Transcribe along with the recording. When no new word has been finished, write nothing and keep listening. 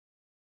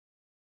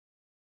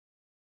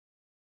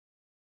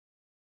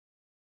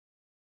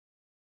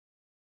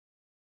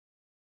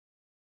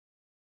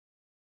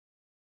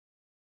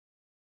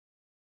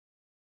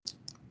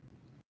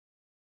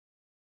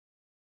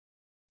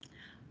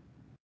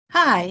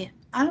Hi,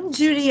 I'm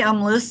Judy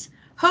Umlas,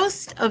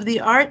 host of the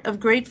Art of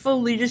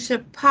Grateful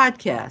Leadership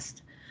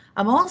podcast.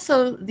 I'm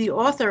also the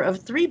author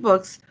of three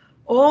books,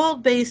 all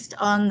based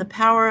on the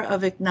power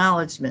of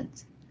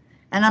acknowledgement.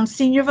 And I'm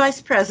Senior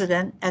Vice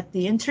President at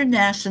the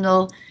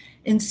International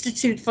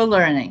Institute for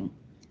Learning.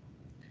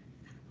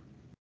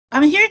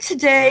 I'm here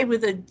today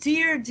with a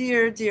dear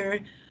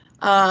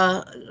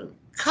uh,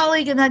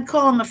 colleague, and I'd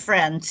call him a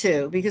friend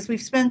too, because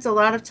we've spent a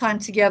lot of time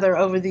together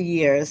over the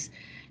years.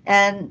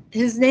 And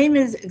his name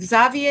is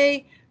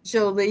Xavier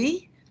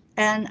Joly.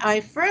 And I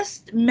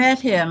first met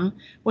him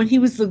when he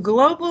was the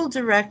global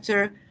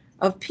director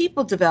of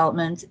people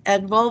development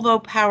at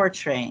Volvo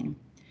Powertrain.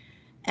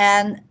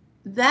 And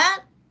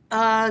that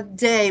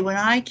day when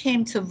I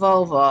came to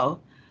Volvo,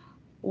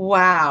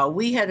 wow,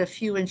 we had a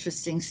few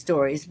interesting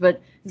stories.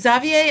 But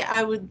Xavier,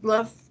 I would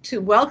love to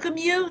welcome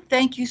you.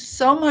 Thank you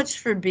so much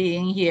for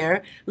being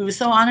here. We were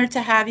so honored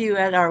to have you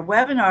at our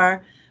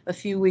webinar a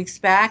few weeks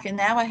back, and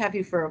now I have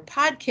you for a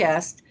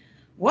podcast.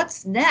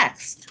 What's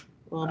next?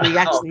 Well, we Oh,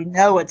 actually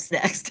know what's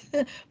next,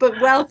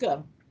 but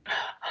welcome.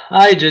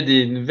 hi,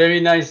 Jadine. Very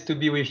nice to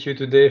be with you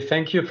today.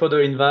 Thank you for the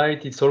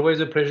invite. It's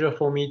always a pleasure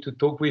for me to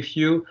talk with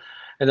you,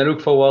 and I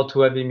look forward to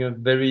having a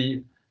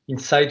very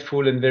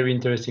insightful and very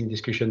interesting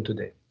discussion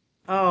today.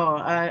 Oh,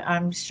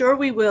 I'm sure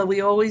we will. We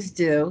always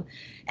do.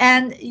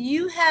 And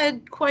you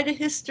had quite a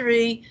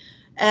history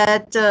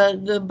at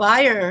the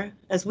Bayer,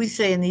 as we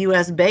say in the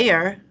U.S.,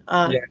 Bayer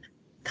Yeah.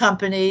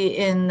 company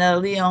in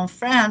Lyon,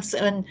 France.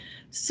 And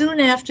soon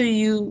after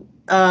you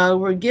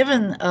were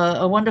given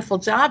a wonderful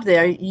job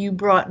there, you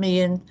brought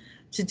me in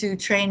to do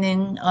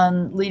training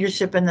on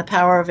leadership and the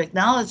power of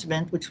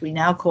acknowledgement, which we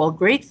now call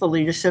grateful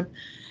leadership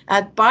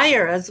at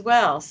Bayer as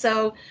well.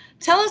 So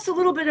tell us a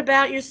little bit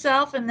about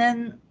yourself and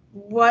then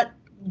what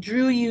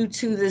drew you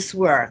to this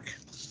work.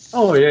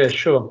 Oh, yeah,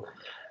 sure.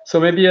 So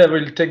maybe I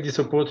will take this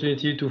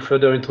opportunity to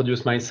further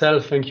introduce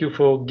myself. Thank you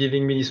for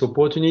giving me this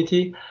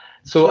opportunity.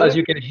 So as Sure.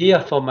 you can hear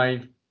from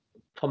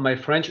my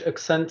French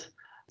accent,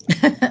 I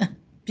cannot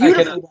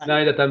Beautiful one.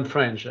 deny that I'm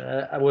French.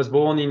 I was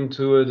born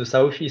into the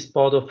southeast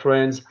part of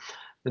France,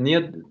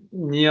 near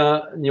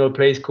a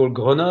place called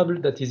Grenoble,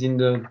 that is in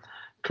the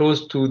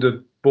close to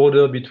the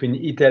border between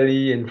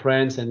Italy and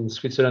France and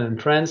Switzerland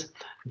and France,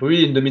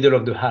 really in the middle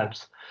of the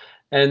Alps.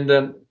 And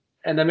um,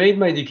 and I made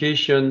my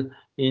education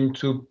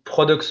into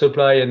product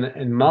supply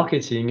and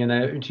marketing, and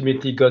I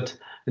ultimately got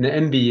an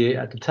MBA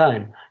at the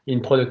time in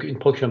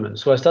procurement.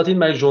 So I started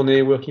my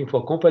journey working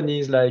for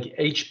companies like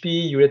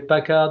HP, Hewlett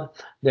Packard,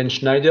 then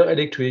Schneider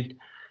Electric,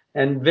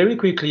 and very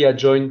quickly I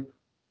joined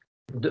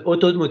the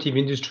automotive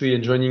industry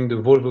and joining the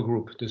Volvo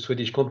Group, the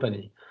Swedish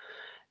company.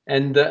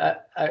 And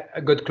I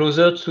got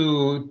closer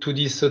to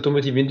this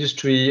automotive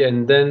industry,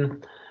 and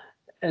then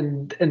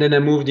I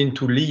moved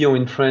into Lyon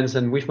in France,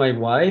 and with my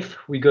wife,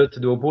 we got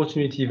the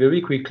opportunity very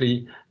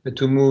quickly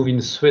to move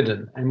in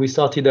Sweden, and we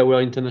started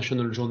our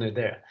international journey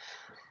there.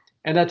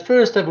 And at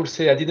first, I would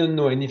say I didn't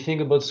know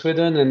anything about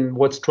Sweden, and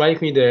what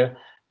struck me there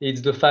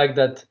is the fact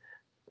that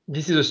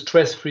this is a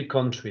stress-free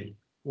country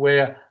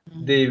where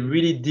they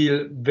really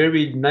deal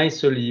very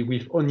nicely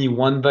with only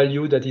one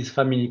value, that is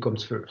family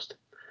comes first.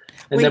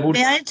 And I Wait, would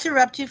may I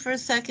interrupt you for a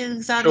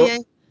second, sure Xavier?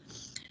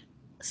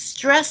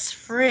 Stress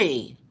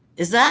free.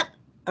 Is that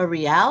a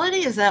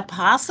reality? Is that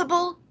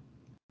possible?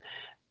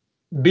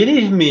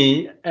 believe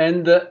me,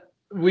 and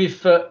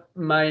with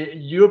my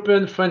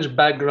European French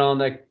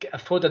background, I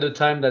thought at the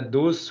time that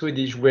those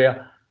Swedish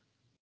were,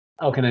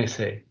 how can I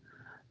say,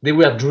 they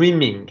were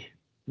dreaming,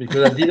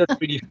 because I didn't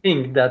really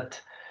think that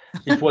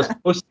it was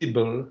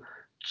possible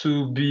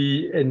to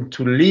be and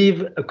to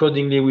live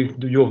accordingly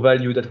with your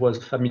value, that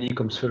was family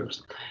comes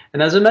first.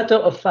 And as a matter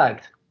of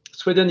fact,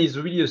 Sweden is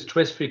really a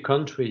stress-free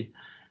country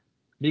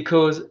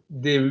because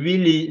they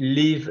really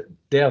live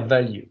their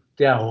value.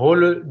 They are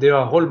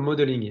role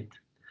modeling it.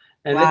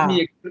 And Wow.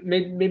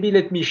 maybe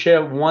let me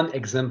share one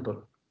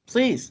example.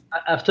 Please.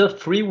 After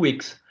 3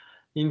 weeks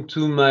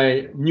into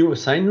my new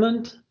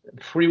assignment,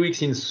 3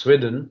 weeks in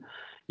Sweden,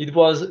 it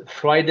was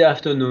Friday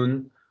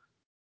afternoon,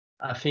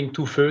 I think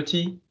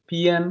 2:30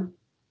 p.m.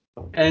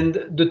 And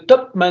the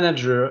top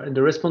manager and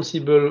the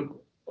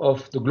responsible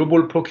of the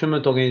global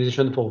procurement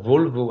organization for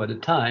Volvo at the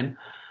time,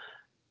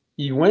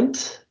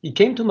 he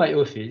came to my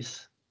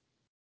office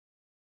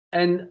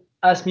and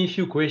asked me a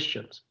few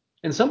questions.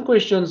 And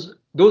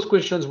those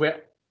questions were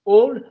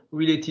all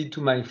related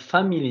to my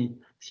family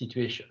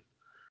situation.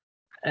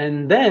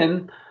 And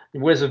then it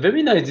was a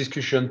very nice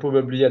discussion,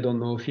 probably, I don't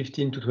know,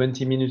 15 to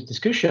 20 minutes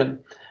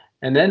discussion.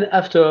 And then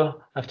after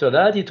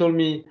that, he told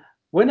me,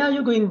 when are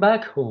you going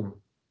back home?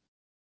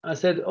 I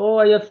said, oh,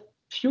 I have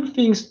few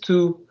things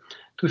to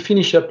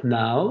finish up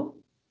now.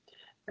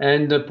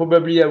 And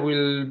probably it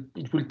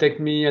will take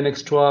me an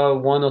extra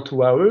 1 or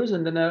 2 hours,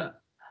 and then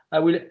I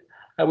will,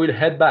 I will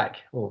head back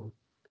home.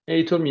 And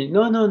he told me,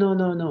 no, no, no,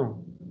 no,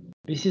 no.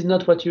 This is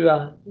not what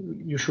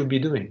you should be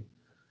doing.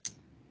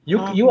 You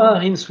Oh,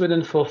 are in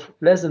Sweden for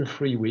less than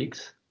 3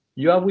 weeks.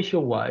 You are with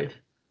your wife,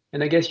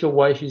 and I guess your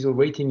wife is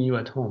awaiting you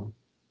at home.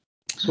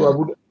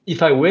 So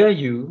if I were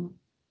you,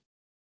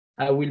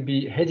 I will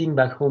be heading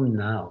back home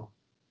now.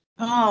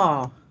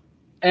 Oh,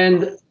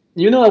 And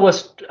I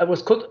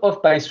was caught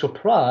off by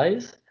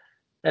surprise,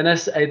 and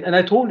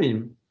I told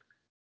him,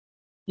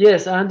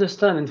 yes, I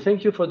understand, and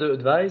thank you for the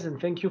advice, and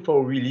thank you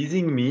for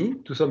releasing me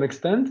to some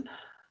extent.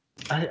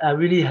 I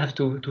really have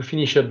to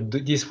finish up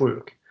this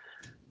work.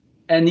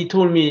 And he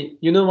told me,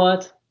 you know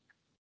what?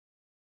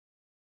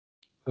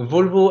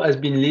 Volvo has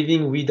been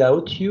living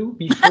without you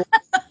before.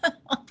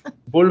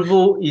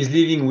 Volvo is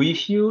living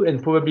with you,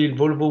 and probably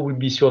Volvo will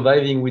be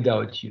surviving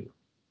without you.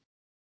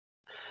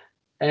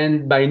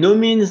 And by no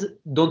means,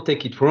 don't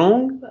take it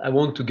wrong. I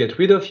want to get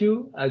rid of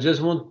you. I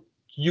just want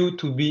you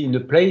to be in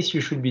the place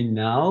you should be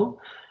now.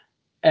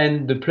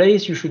 And the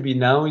place you should be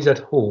now is at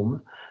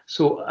home.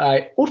 So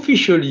I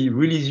officially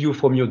release you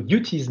from your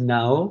duties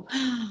now,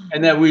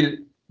 and I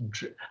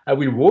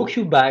will walk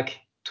you back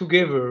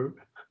together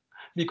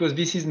because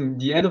this is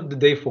the end of the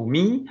day for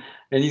me,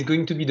 and it's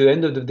going to be the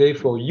end of the day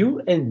for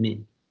you and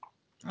me.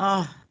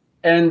 oh,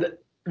 And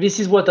this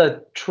is what I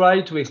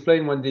try to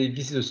explain when they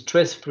visit a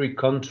stress-free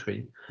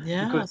country,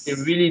 because they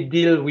yes. really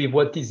deal with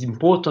what is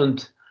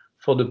important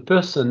for the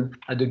person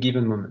at the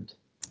given moment.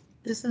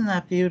 Isn't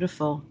that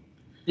beautiful?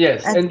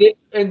 Yes, And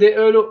and they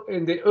allow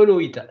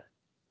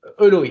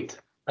it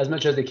as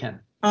much as they can.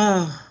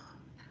 oh,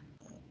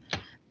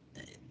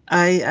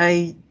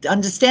 I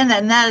understand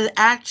that, and that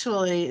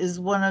actually is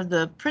one of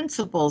the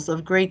principles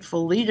of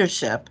grateful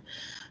leadership.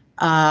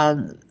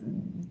 Um,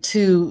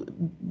 to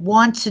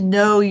want to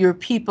know your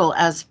people,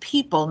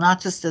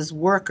 not just as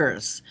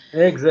workers.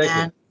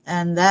 Exactly.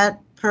 And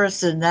that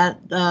person,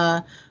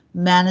 that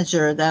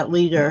manager, that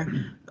leader,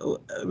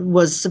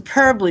 was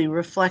superbly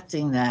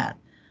reflecting that.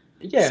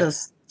 Yeah. So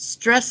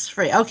stress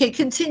free. Okay,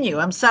 continue.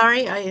 I'm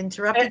sorry I And,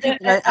 interrupted you, and,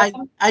 but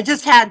and, I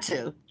just had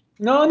to.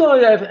 no, no.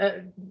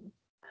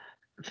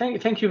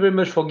 Thank you very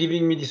much for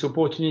giving me this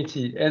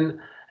opportunity. And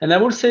I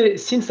will say,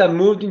 since I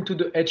moved into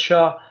the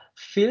HR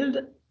field,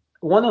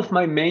 one of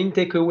my main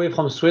takeaway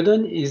from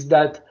Sweden is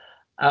that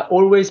I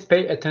always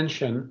pay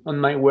attention on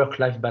my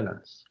work-life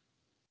balance.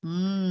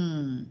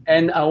 Mm.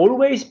 And I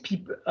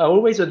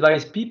always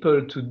advise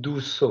people to do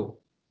so.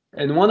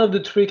 And one of the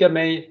trick I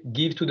may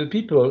give to the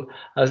people,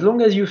 as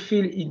long as you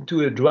feel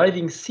into a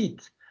driving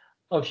seat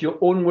of your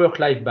own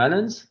work-life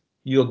balance,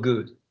 you're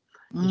good.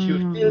 If you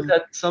feel Mm.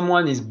 that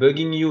someone is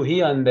bugging you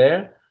here and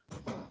there,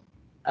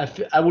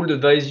 I would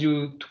advise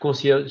you to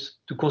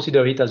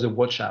consider it as a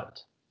watch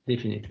out,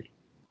 definitely.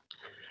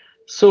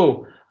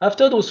 So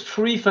after those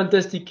 3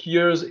 fantastic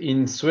years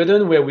in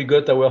Sweden, where we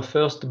got our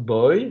first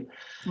boy,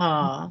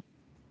 Aw.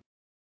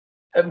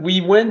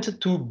 we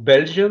went to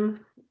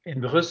Belgium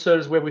in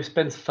Brussels, where we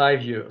spent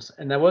 5 years.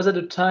 And I was at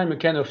the time a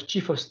kind of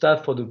chief of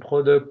staff for the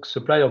product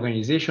supply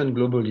organization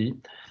globally.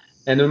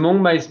 And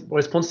among my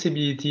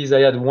responsibilities, I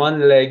had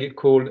one leg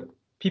called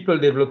people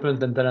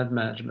development and talent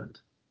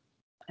management.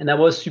 And I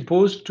was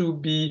supposed to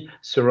be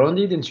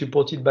surrounded and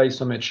supported by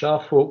some HR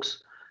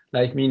folks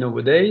like me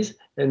nowadays,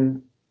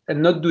 and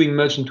not doing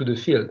much into the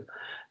field.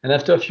 And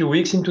after a few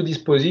weeks into this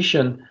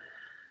position,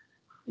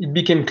 it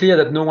became clear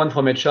that no one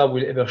from HR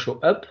will ever show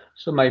up.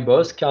 So my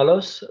boss,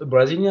 Carlos, a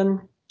Brazilian,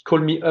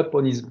 called me up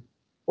on his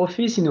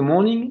office in the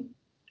morning,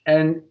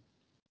 and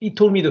he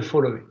told me the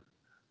following: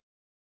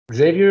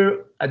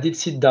 Xavier, I did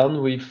sit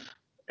down with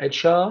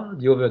HR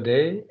the other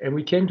day, and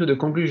we came to the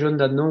conclusion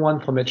that no one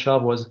from HR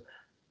was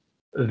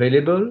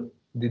available.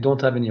 They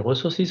don't have any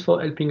resources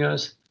for helping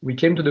us. We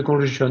came to the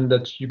conclusion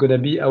that you're gonna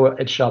be our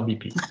HR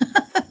BP.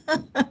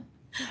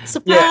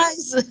 Yeah,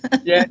 Surprise.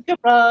 yeah,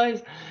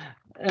 surprise.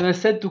 And I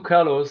said to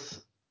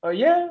Carlos,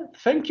 yeah,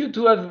 thank you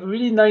to have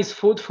really nice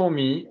thought for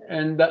me,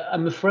 and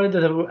I'm afraid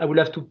that I will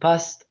have to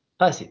pass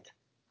it.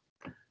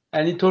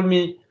 And he told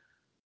me,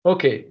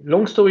 okay,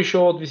 long story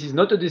short, this is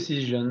not a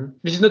decision.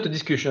 This is not a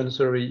discussion.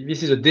 Sorry,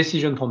 this is a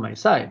decision from my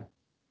side.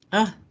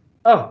 Ah.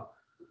 Oh,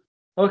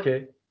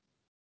 okay.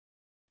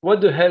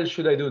 What the hell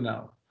should I do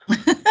now?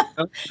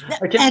 Uh, Now,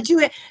 I can. had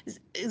you,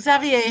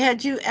 Xavier,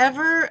 had you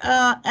ever,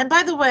 and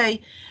by the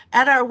way,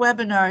 at our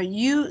webinar,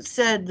 you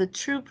said the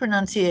true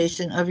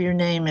pronunciation of your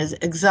name is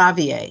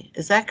Xavier.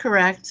 Is that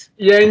correct?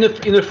 Yeah, in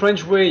a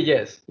French way,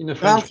 yes. In a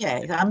French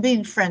way. Okay, I'm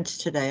being French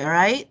today, all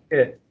right?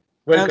 Yeah.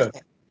 Welcome.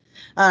 Okay,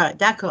 all right,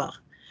 d'accord.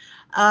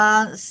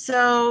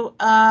 So,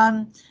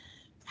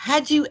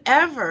 had you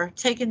ever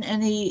taken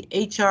any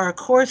HR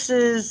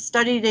courses,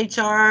 studied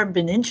HR,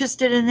 been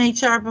interested in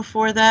HR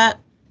before that?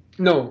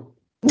 No,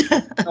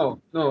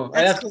 no, no.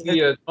 I That's have to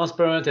clear. be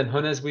transparent and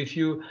honest with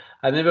you.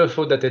 I never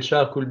thought that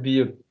HR could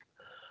be a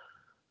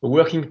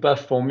working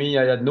path for me.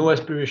 I had no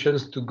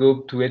aspirations to go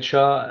to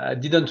HR. I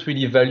didn't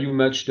really value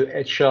much the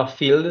HR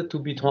field, to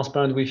be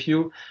transparent with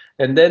you.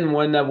 And then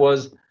when I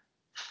was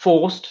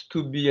forced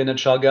to be an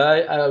HR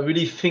guy, I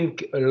really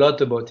think a lot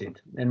about it.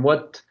 And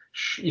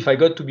if I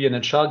got to be an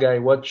HR guy,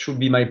 what should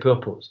be my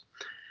purpose?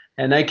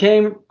 And I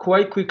came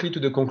quite quickly to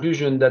the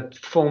conclusion that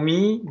for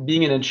me,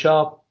 being an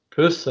HR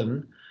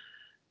person,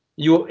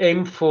 you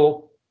aim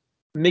for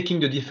making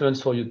the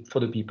difference for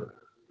the people.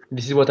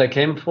 This is what I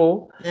came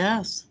for.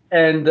 Yes.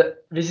 And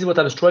this is what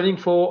I'm striving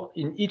for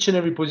in each and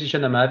every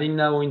position I'm having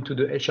now into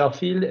the HR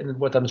field, and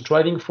what I'm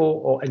striving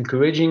for or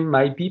encouraging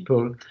my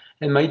people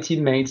and my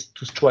teammates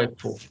to strive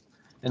for.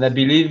 And I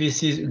believe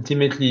this is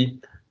ultimately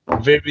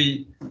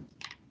very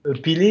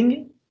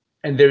appealing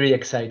and very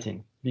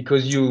exciting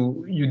because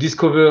you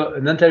discover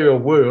an entire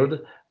world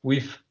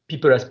with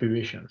people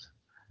aspirations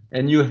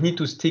and you need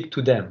to stick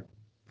to them.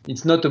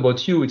 It's not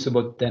about you, it's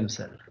about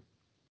themselves.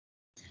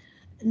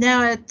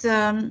 Now at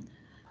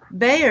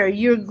Bayer,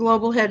 you're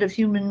global head of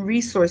human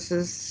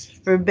resources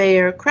for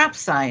Bayer Crop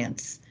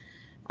Science.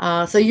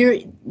 So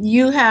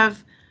you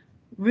have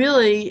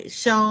really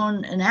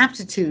shown an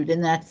aptitude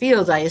in that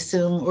field, I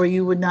assume, or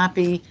you would not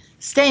be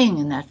staying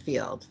in that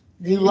field.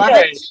 Do you love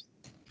Yeah, it?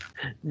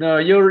 no,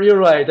 you're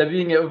right. I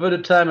think over the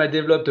time I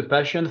developed a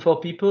passion for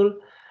people.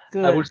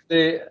 I would Good.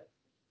 say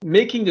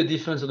making the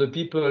difference of the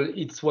people,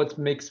 it's what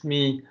makes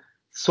me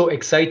so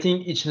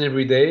exciting each and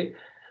every day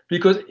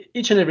because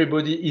each and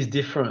everybody is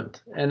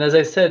different. And as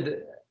I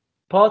said,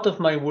 part of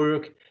my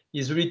work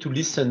is really to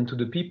listen to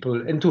the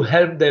people and to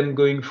help them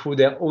going through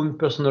their own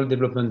personal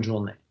development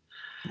journey.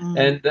 Mm.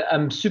 And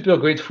I'm super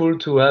grateful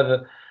to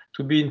have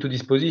to be into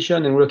this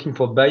position and working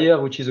for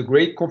Bayer, which is a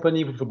great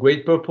company with a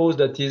great purpose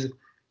that is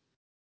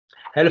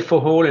health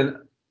for all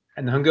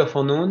and hunger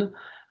for none.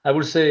 I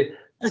will say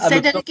I'm Say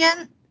a that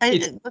again.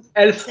 it's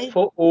health Say.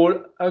 for all,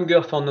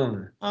 hunger for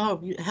none.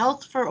 Oh,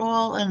 health for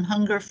all and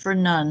hunger for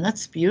none.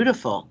 That's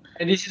beautiful.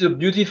 And this is a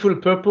beautiful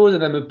purpose,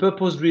 and I'm a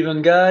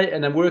purpose-driven guy,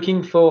 and I'm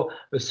working for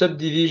a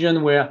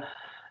subdivision where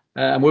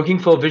I'm working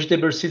for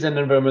vegetable seeds and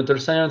environmental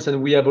science,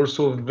 and we have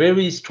also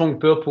very strong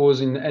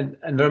purpose in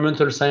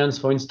environmental science.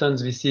 For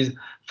instance, this is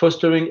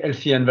fostering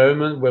healthy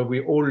environment where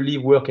we all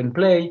live, work, and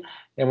play.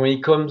 And when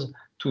it comes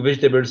to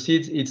vegetable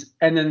seeds, it's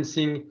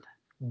enhancing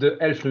the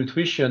health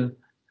nutrition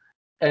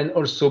and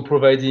also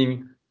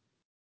providing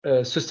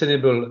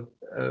sustainable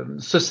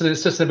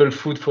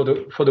food for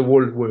the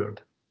whole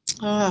world.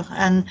 Oh,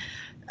 and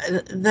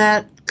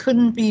that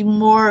couldn't be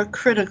more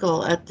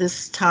critical at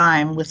this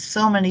time with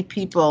so many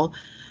people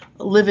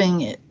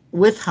living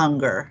with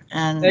hunger,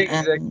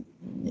 Exactly.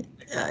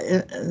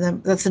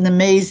 and that's an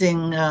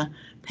amazing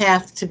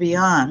path to be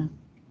on.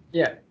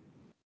 Yeah,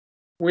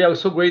 we are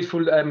so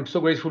grateful. I'm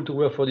so grateful to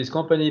work for this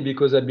company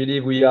because I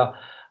believe we are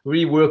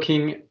really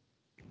working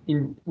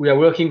we are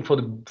working for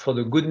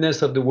the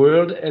goodness of the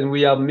world and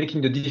we are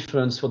making the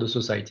difference for the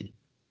society.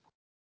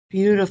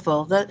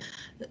 Beautiful.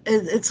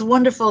 It's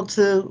wonderful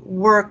to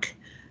work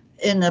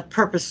in a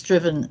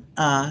purpose-driven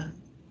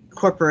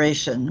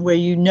corporation where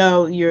you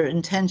know your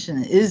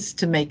intention is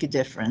to make a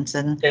difference.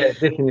 And Yeah,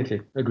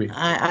 definitely agree.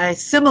 I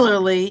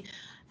similarly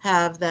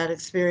have that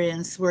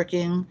experience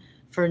working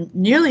for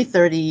nearly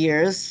 30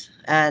 years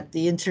at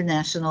the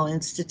International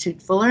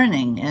Institute for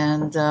Learning.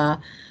 And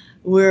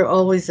we're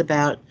always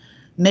about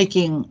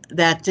making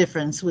that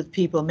difference with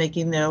people,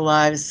 making their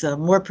lives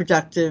more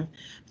productive,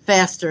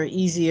 faster,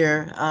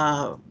 easier,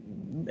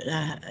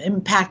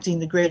 impacting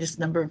the greatest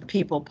number of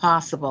people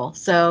possible.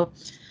 So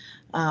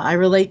I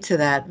relate to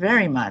that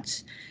very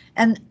much.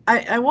 And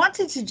I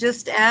wanted to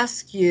just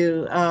ask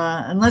you,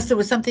 unless there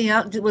was something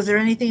else, was there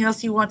anything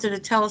else you wanted to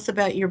tell us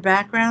about your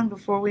background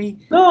before we?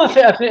 No,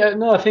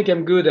 no, I think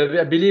I'm good.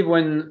 I believe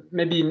when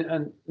maybe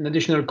an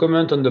additional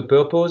comment on the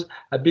purpose.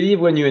 I believe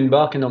when you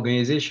embark an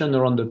organization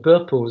around the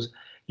purpose,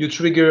 you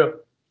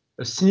trigger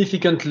a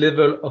significant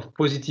level of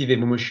positive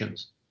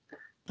emotions,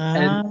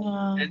 and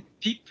Uh,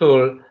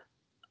 people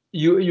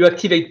you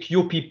activate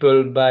your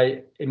people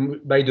by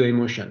the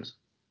emotions,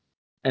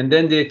 and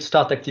then they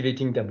start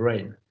activating their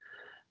brain.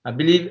 I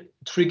believe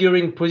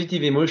triggering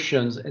positive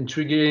emotions and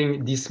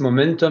triggering this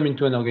momentum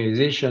into an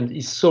organization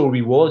is so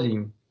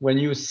rewarding when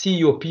you see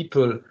your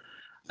people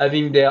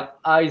having their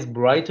eyes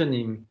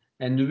brightening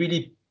and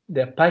really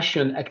their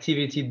passion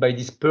activated by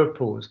this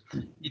purpose.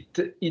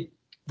 It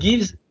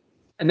gives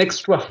an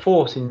extra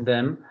force in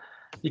them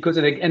because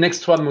an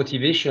extra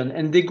motivation,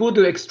 and they go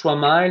the extra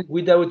mile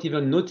without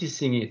even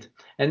noticing it,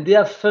 and they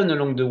have fun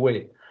along the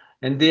way,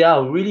 and they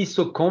are really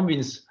so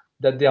convinced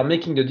that they are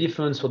making the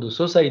difference for the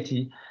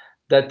society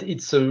that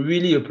it's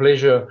really a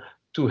pleasure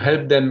to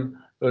help them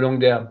along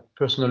their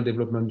personal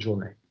development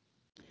journey.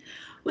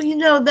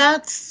 well,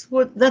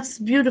 that's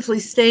beautifully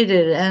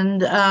stated,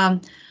 and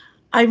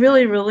I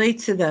really relate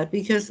to that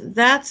because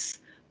that's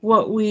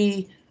what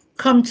we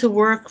come to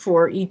work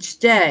for each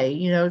day,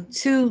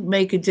 to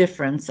make a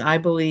difference, I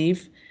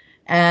believe.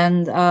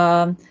 And,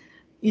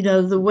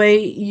 the way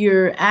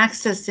you're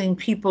accessing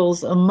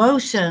people's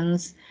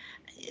emotions,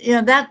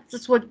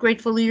 that's what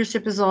grateful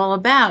leadership is all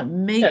about, Yeah,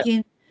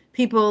 making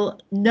people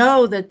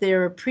know that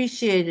they're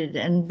appreciated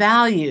and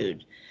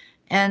valued.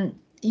 And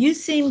you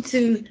seem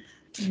to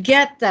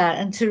get that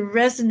and to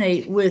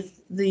resonate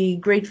with the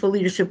grateful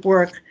leadership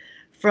work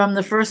from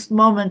the first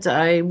moment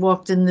I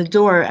walked in the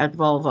door at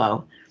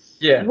Volvo.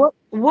 yeah.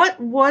 What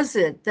was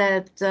it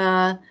that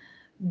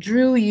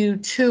drew you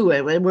to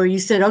it, where you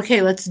said,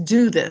 "Okay, let's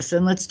do this,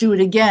 and let's do it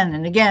again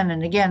and again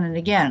and again and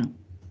again"?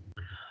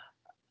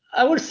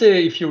 I would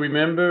say, if you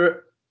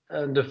remember,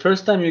 the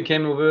first time you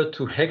came over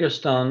to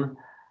Hagerstown,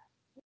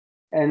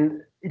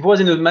 and it was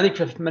in a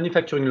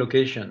manufacturing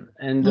location,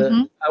 and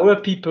Mm-hmm. our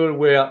people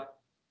were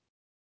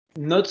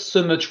not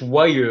so much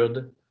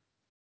wired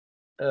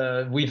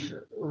with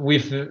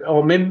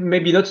or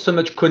maybe not so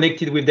much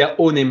connected with their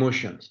own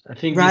emotions. I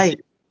think Right.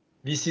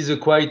 this is a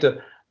quite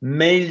a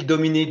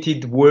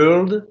male-dominated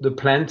world, the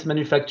plant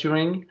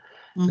manufacturing.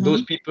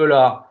 Those Mm-hmm. people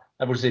are,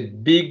 I would say,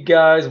 big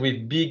guys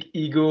with big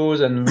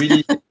egos and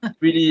really,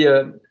 really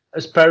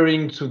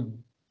aspiring to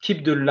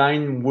keep the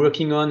line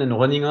working on and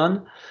running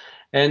on.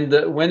 And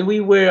when we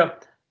were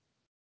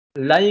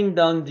laying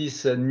down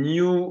this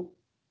new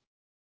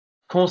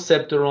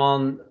concept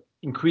around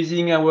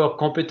increasing our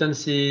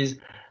competencies,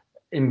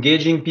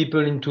 engaging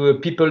people into a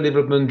people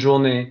development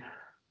journey,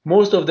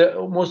 most of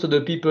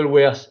the people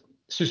were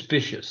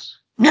suspicious,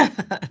 to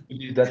put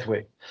it that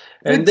way.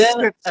 Good And then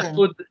I description.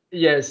 thought,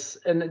 yes,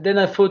 and then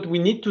I thought we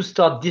need to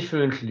start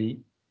differently,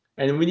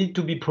 and we need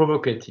to be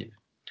provocative.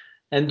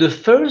 And the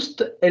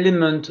first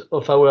element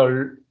of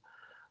our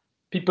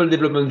people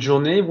development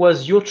journey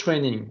was your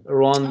training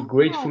around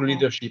grateful Oh,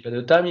 leadership. At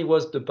the time, it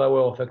was the power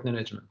of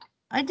acknowledgement.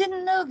 I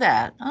didn't know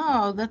that.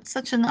 Oh, that's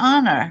such an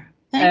honor.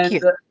 Thank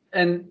And you.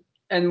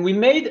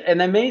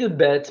 and I made a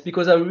bet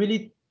because I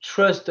really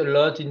trust a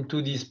lot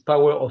into this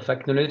power of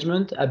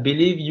acknowledgement. I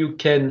believe you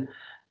can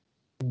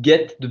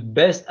get the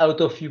best out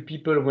of you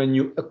people when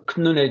you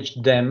acknowledge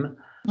them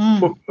Mm,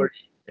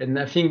 properly. And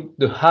I think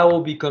the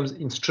how becomes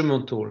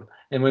instrumental.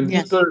 And when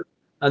yes. people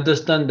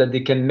understand that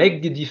they can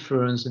make the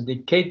difference and they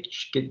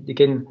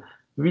can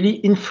really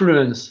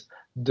influence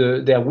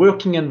their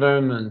working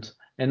environment,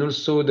 and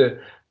also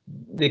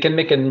they can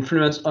make an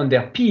influence on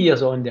their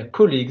peers or on their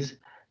colleagues,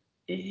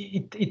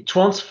 it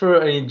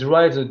transfers and it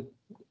drives a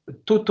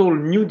total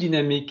new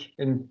dynamic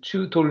and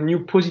total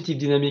new positive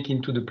dynamic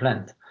into the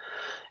plant.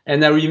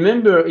 And I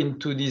remember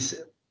into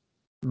this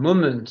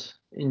moment,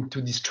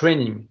 into this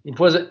training, it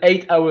was an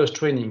 8 hours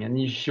training. And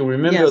if you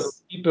remember, the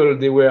Yes. people,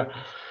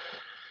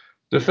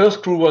 the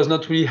first crew was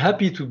not really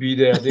happy to be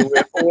there. They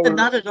were all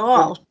Not at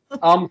all.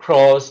 arm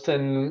crossed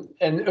and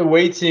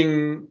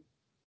awaiting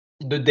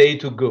the day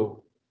to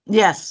go.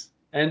 Yes.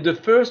 And the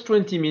first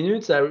 20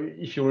 minutes,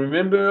 if you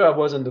remember, I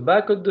was on the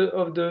back of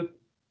the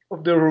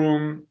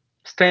room,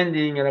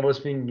 standing, and I was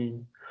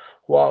thinking,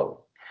 "Wow,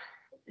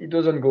 it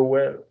doesn't go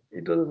well.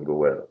 It doesn't go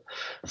well.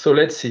 So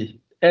let's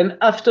see." And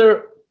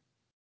after,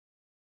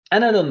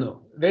 and I don't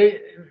know,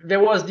 there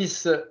was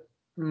this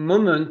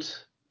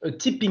moment, a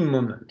tipping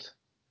moment,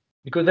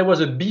 because there was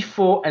a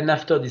before and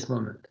after this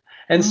moment,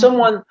 and Mm.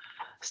 someone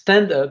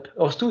stood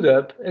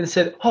up and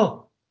said,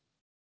 "Oh,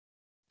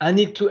 I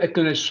need to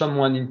acknowledge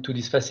someone into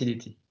this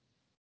facility."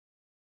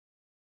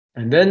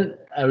 And then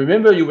I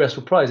remember you were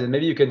surprised, and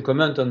maybe you can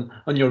comment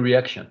on your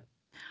reaction.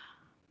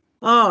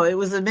 Oh, it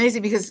was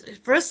amazing because,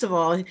 first of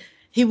all,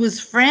 he was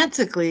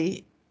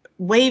frantically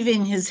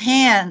waving his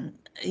hand,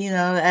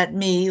 at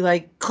me,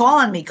 like, call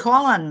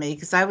on me,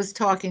 because I was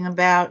talking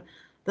about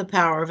the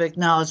power of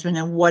acknowledgement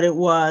and what it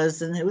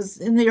was. And it was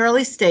in the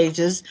early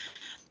stages.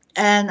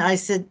 And I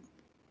said,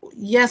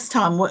 yes,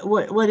 Tom,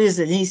 what is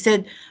it? And he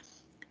said,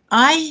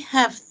 I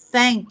have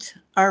thanked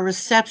our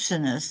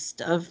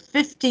receptionist of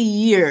 50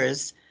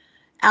 years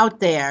out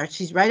there.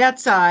 She's right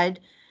outside.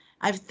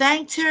 I've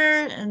thanked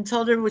her and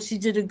told her what she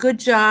did a good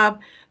job,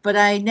 but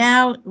I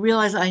now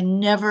realize I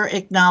never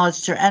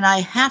acknowledged her, and I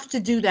have to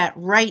do that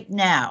right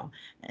now.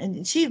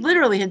 And she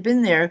literally had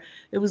been there.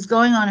 It was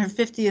going on her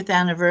 50th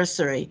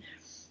anniversary,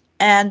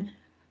 and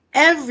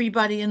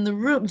everybody in the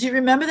room. Do you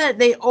remember that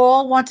they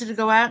all wanted to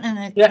go out and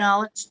Yeah,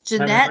 acknowledge I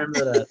Jeanette?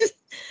 remember that.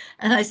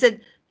 And I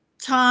said,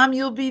 Tom,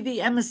 you'll be the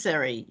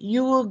emissary.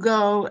 You will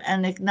go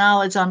and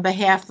acknowledge on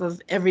behalf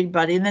of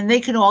everybody, and then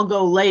they can all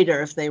go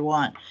later if they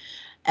want.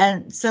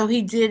 And so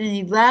he did, and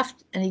he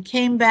left, and he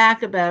came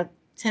back about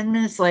 10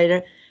 minutes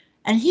later,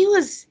 and he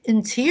was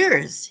in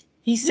tears.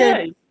 He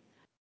said,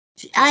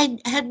 Yeah, I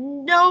had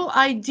no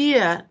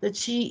idea that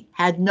she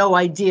had no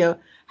idea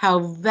how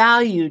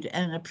valued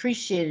and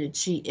appreciated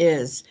she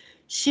is.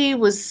 She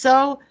was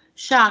so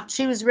shocked.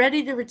 She was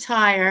ready to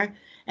retire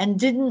and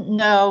didn't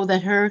know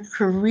that her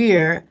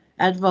career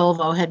at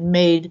Volvo had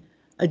made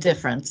a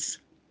difference.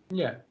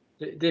 yeah,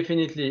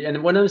 definitely.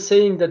 And when I'm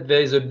saying that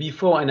there is a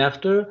before and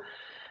after,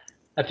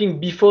 I think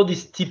before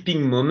this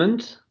tipping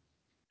moment,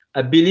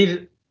 I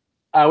believe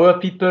our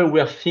people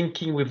were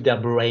thinking with their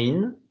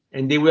brain,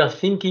 and they were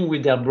thinking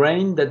with their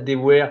brain that they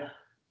were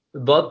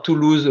about to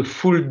lose a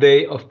full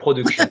day of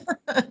production.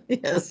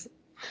 Yes.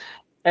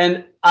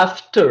 And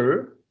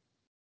after,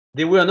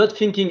 they were not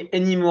thinking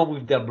anymore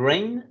with their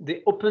brain.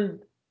 They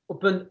opened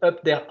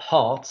up their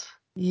hearts.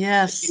 They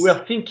Yes.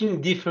 were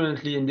thinking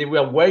differently, and they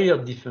were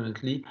wired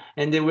differently,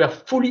 and they were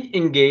fully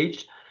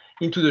engaged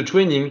into the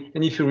training.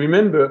 And if you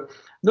remember,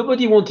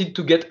 nobody wanted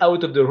to get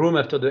out of the room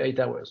after the 8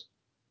 hours.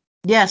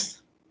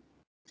 Yes.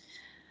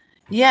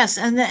 Yes.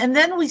 And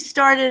then we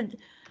started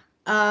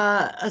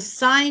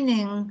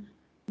assigning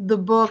the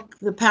book,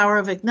 The Power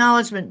of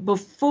Acknowledgement,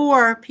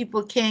 before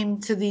people came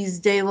to these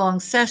day long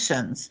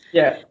sessions.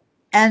 Yeah,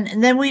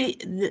 And then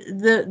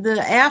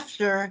the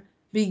after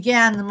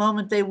began the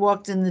moment they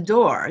walked in the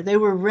door. They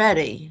were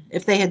ready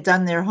if they had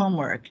done their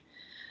homework.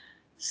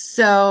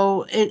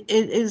 So it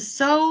is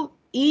so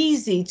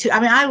easy to, I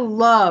mean, I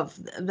love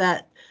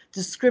that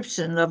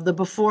description of the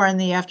before and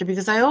the after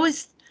because I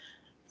always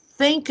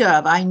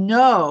I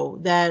know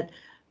that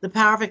the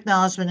power of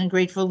acknowledgement and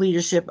grateful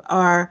leadership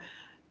are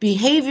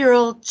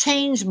behavioral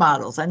change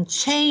models and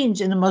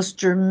change in the most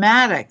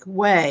dramatic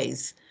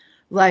ways.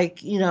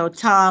 Like,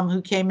 Tom,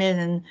 who came in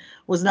and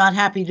was not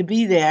happy to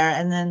be there,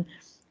 and then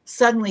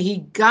suddenly he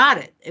got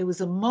it. It was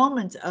a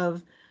moment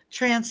of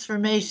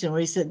transformation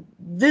where he said,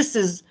 this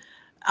is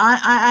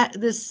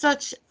there's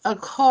such a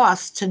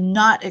cost to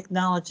not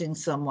acknowledging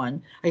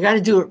someone. I got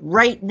to do it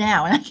right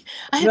now, and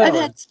I've No,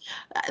 had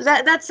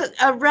that's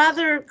a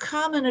rather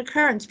common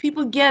occurrence.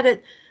 People get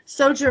it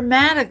so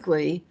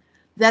dramatically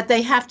that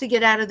they have to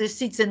get out of their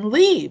seats and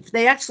leave.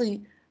 They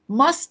actually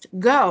must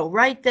go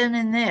right then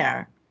and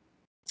there,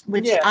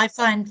 which yeah, I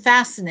find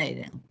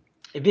fascinating.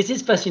 this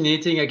is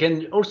fascinating. I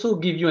can also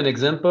give you an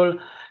example.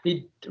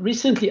 It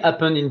recently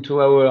happened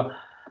into our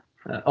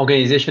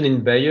organization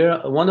in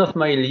Bayer. One of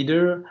my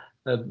leader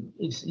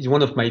is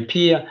one of my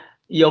peer.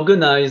 He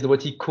organized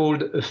what he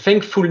called a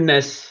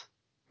thankfulness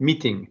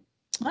meeting.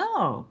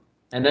 Oh,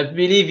 And I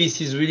believe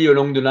this is really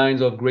along the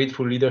lines of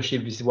grateful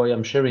leadership. This is why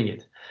I'm sharing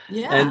it.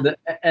 yeah.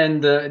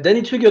 And then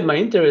it triggered my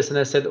interest, and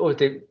I said, "Oh,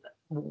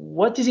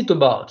 what is it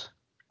about?"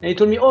 And he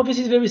told me, "Oh, this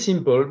is very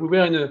simple. We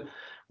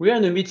were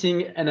in a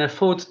meeting, and I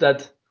thought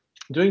that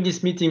during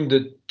this meeting,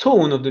 the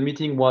tone of the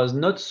meeting was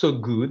not so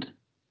good.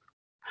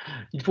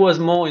 It was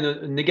more in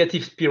a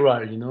negative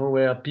spiral,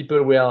 where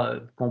people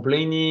were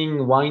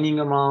complaining, whining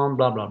around,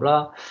 blah blah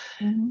blah."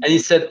 Mhm. And he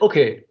said,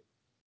 "Okay."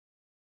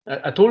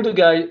 I told the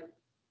guy,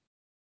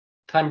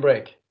 "Time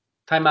break,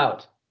 time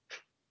out.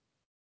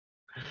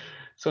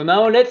 So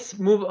now let's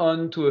move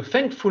on to a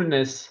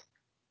thankfulness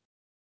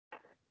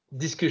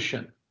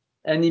discussion."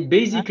 And he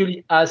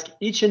basically asked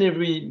each and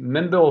every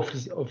member of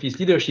his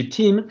leadership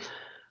team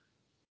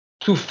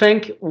to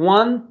thank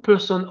one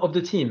person of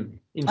the team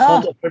in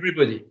front Oh, of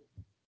everybody.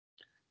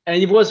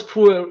 And it was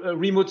through a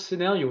remote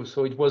scenario,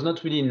 so it was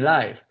not really in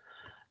live.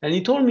 And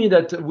he told me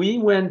that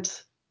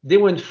they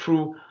went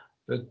through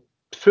a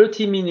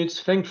 30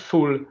 minutes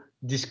thankful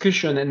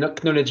discussion and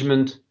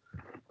acknowledgement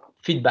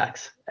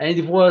feedbacks. And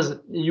it was,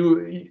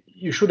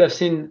 you should have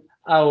seen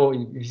how,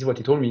 this is what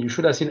he told me, you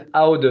should have seen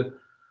how the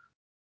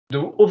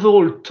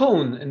overall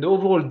tone and the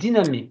overall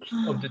dynamic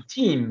of the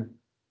team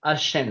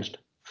has changed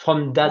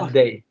from oh, that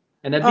day.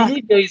 And I oh,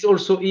 believe there is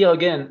also here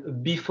again a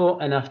before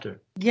and after.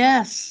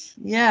 yes,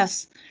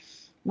 yes.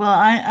 Well,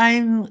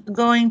 I'm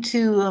going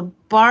to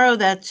borrow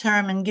that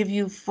term and give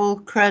you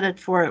full credit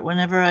for it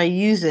whenever I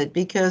use it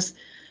because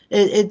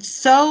it's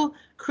so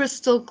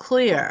crystal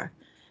clear,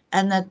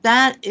 and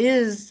that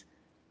is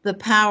the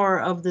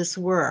power of this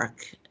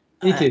work.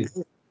 It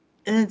is.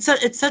 And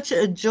it's such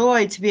a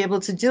joy to be able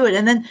to do it.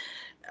 And then,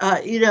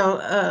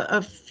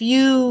 a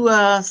few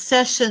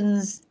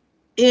sessions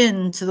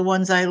into the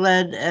ones I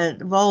led at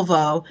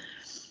Volvo,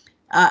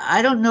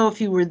 I don't know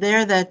if you were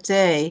there that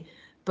day,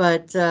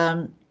 but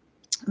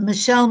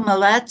Michelle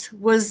Millette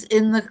was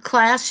in the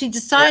class. She Yeah.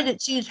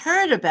 decided she had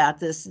heard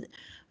about this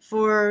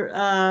for,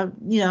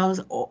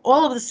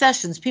 all of the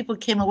sessions. People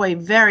came away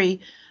very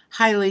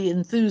highly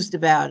enthused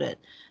about it.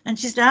 And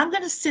she said, I'm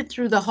going to sit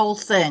through the whole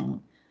thing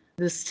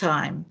this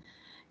time.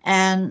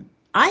 And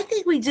I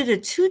think we did a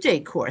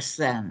 2-day course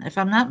then, if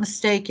I'm not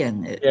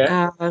mistaken.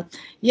 Yeah.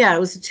 Yeah, it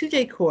was a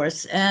 2-day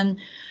course. And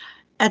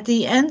at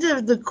the end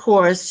of the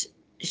course,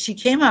 she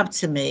came up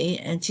to me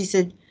and she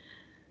said,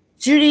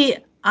 Judy,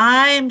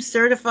 I'm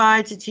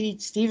certified to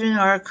teach Stephen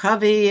R.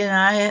 Covey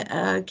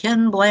and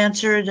Ken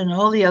Blanchard and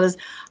all the others.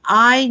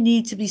 I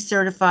need to be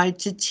certified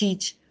to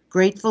teach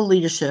grateful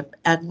leadership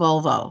at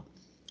Volvo.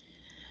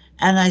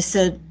 And I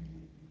said,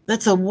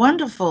 that's a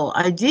wonderful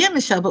idea,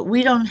 Michelle, but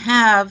we don't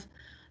have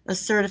a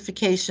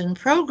certification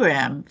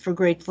program for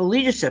grateful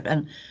leadership.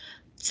 And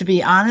to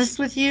be honest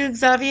with you,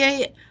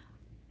 Xavier,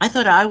 I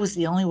thought I was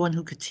the only one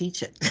who could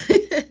teach it.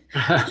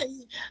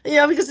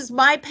 Because it's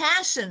my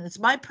passion, it's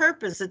my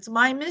purpose, it's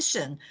my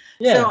mission.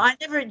 So Yeah. I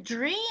never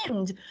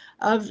dreamed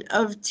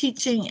of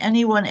teaching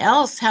anyone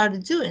else how to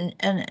do it.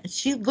 And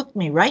she looked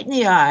me right in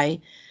the eye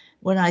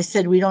when I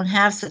said we don't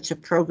have such a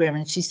program,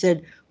 and she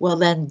said, "Well,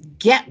 then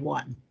get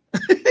one."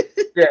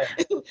 Yeah.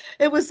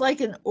 It was like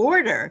an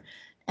order,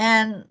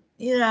 and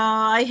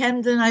I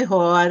hemmed and I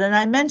hawed, and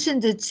I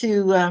mentioned it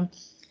to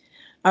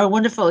our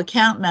wonderful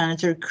account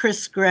manager,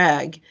 Chris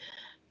Gregg,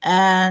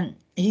 and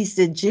he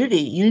said,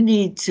 Judy, you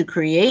need to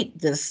create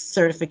this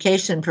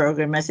certification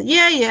program. I said,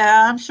 yeah,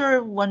 yeah, I'm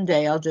sure one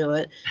day I'll do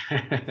it.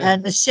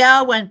 And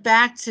Michelle went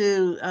back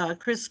to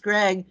Chris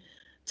Gregg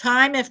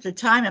time after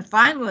time. And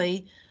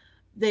finally,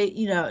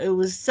 it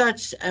was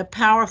such a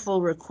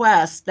powerful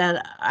request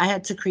that I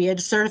had to create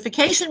a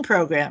certification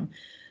program.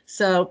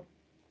 So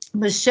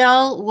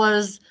Michelle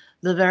was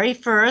the very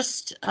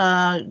first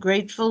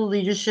Grateful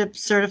Leadership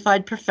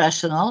Certified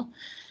Professional.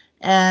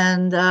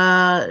 And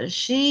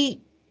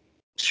she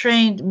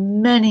trained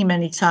many,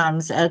 many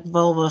times at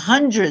Volvo,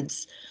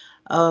 hundreds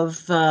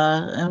of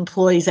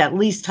employees, at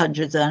least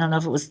hundreds. I don't know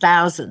if it was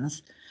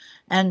thousands,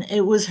 and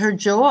it was her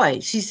joy.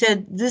 She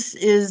said, "This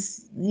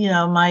is,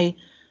 my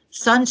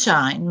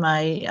sunshine,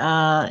 my,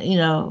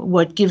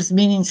 what gives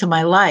meaning to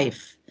my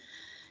life."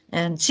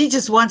 And she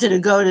just wanted to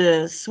go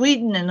to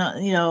Sweden and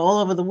all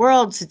over the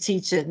world to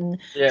teach it. And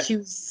Yeah. she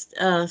was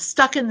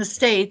stuck in the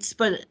States,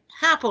 but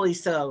happily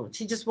so.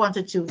 She just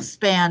wanted to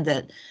expand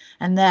it,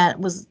 and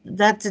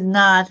that did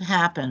not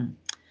happen.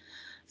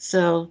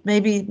 So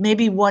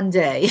maybe one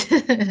day,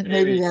 maybe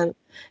Maybe that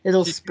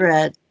it'll she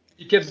spread.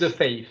 she kept the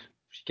faith.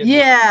 She kept the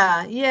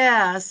Yeah,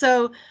 yeah.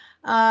 So,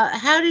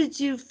 how did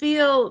you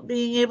feel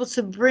being able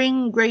to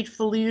bring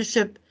grateful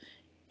leadership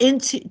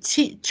into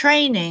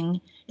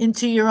training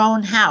into your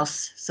own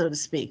house, so to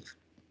speak,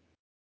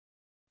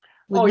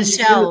 with Oh, you know,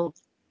 Michelle?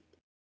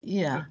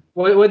 Yeah.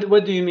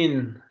 what do you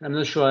mean? I'm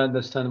not sure I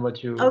understand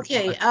what you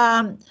Okay.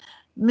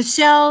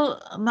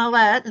 Michelle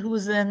Mallet, who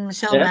was then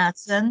Michelle Yeah,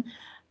 Matson,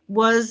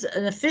 was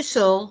an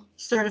official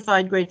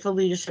certified grateful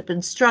leadership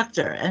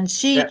instructor, and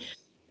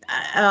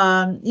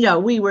yeah,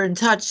 we were in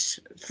touch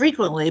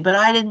frequently, but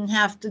I didn't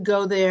have to go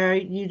there.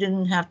 You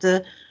didn't have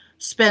to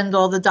spend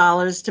all the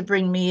dollars to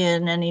bring me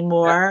in yeah.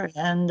 anymore.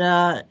 And,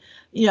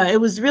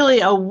 it was really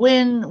a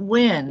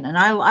win-win, and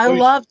I Very true.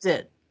 loved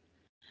it.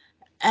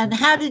 And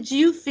how did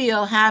you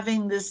feel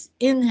having this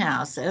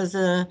in-house as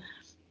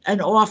an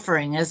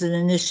offering, as an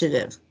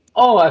initiative?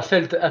 Oh, I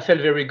felt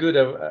very good.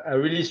 I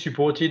really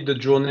supported the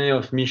journey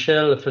of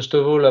Michelle. First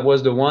of all, I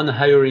was the one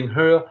hiring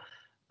her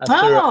after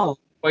Oh,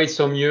 quite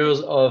some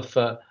years of.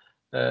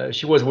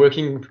 She was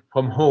working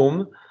from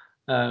home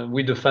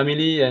with the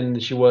family,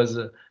 and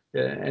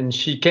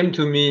she came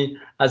to me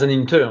as an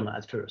intern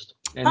at first.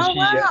 And oh, she,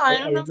 wow. I I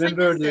don't know if I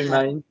remember knew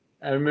that.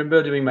 I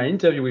remember during my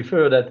interview with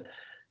her that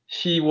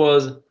she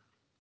was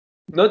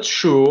not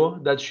sure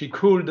that she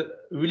could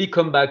really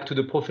come back to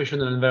the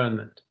professional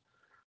environment.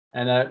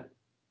 And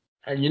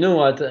and you know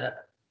what?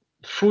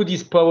 Through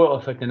this power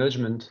of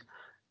acknowledgement,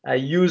 I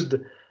used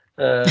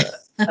uh,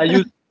 I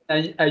used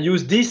I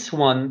used this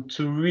one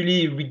to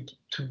really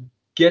to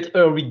get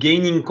her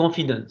regaining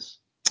confidence.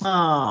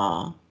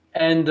 Oh,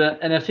 And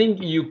I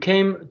think you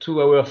came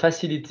to our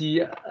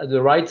facility at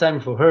the right time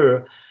for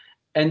her,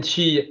 and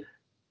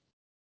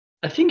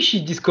I think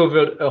she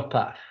discovered her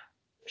path.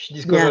 She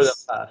discovered her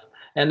yes. path,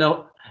 and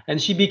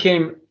and she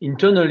became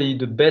internally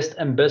the best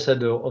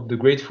ambassador of the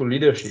grateful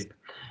leadership.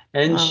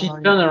 And she Oh,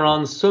 yeah. turned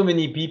around so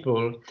many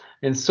people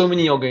and so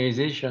many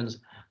organizations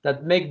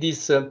that make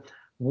this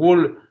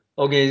whole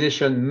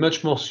organization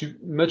much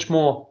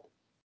more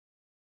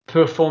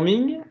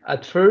performing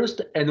at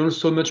first, and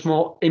also much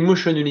more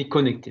emotionally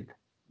connected.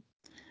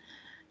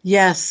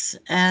 Yes,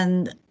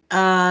 and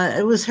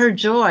it was her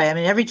joy. I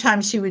mean, every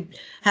time she would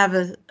have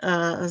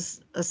a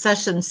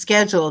session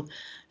scheduled,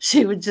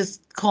 she would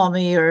just call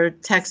me or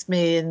text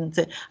me and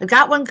say, "I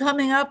got one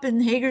coming up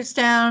in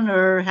Hagerstown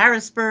or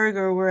Harrisburg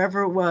or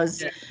wherever it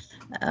was."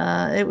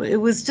 Yeah.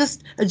 It was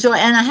just a joy,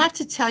 and I have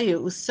to tell you,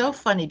 it was so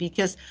funny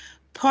because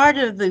part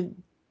of the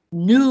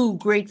new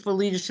Grateful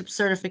Leadership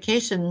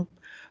certification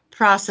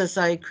process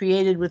I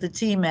created with a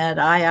team at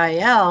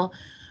IIL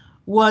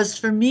was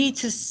for me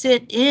to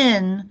sit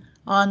in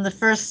on the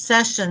first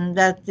session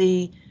that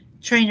the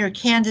trainer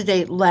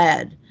candidate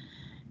led.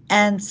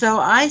 And so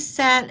I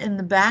sat in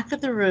the back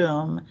of the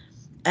room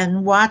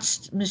and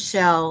watched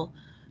Michelle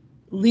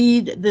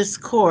lead this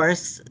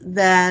course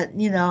that,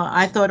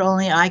 I thought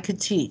only I could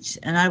teach.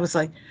 And I was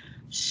like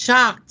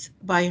shocked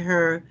by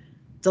her,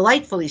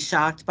 delightfully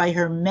shocked by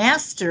her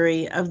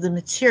mastery of the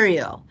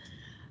material.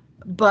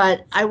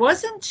 But I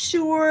wasn't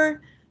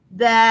sure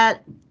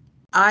that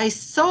I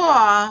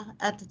saw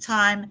at the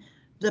time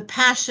the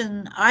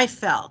passion I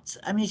felt.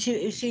 I mean,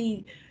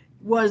 she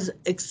was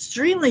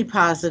extremely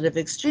positive,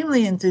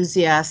 extremely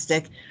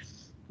enthusiastic,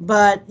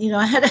 but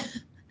I had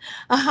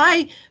a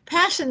high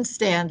passion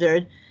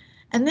standard.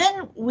 And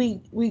then we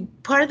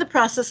part of the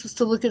process was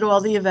to look at all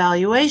the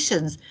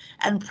evaluations,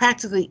 and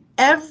practically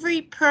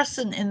every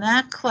person in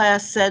that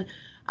class said,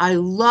 "I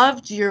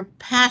loved your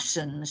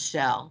passion,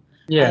 Michelle."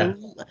 I Yeah.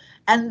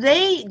 and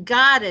they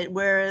got it,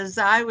 whereas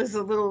I was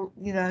a little,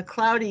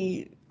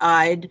 cloudy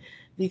eyed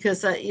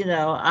because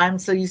I'm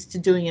so used to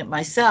doing it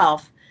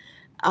myself.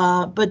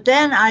 But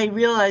then I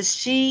realized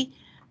she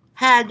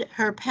had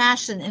her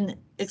passion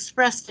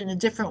expressed in a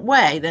different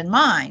way than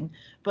mine,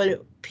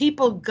 but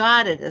people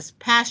got it as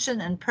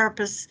passion and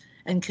purpose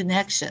and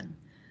connection.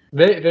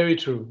 Very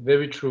true.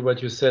 Very true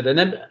what you said. And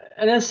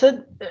I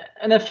said,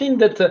 and I think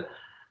that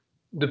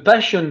the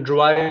passion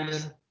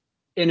drives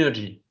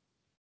energy,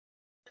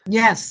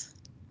 Yes.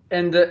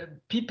 and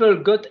people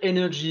got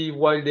energy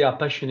while they are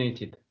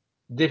passionate.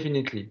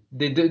 Definitely,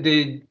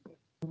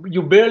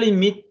 you barely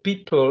meet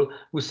people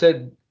who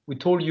said, "We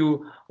told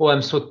you, oh,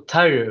 I'm so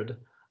tired,"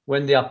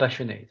 when they are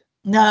passionate.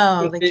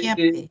 No, Because they can't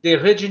be. they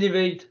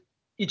regenerate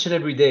each and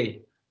every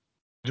day,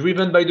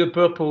 driven by the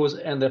purpose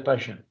and their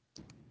passion.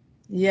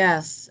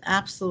 Yes,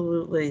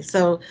 absolutely.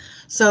 So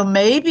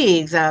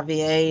maybe,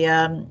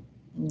 Xavier,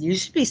 you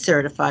should be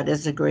certified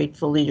as a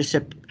grateful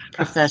leadership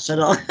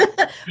professional.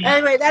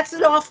 Anyway, that's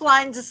an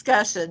offline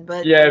discussion,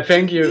 but Yeah,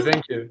 thank you, you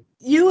thank you.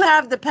 you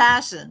have the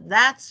passion,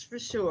 that's for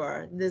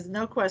sure. There's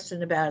no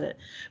question about it.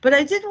 But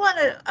I did want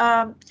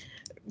to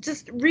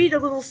just read a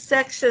little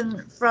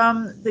section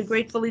from the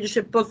Grateful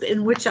Leadership book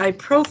in which I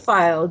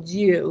profiled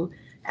you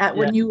at Yeah,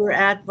 when you were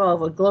at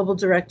Volvo, Global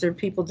Director of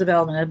People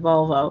Development at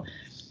Volvo.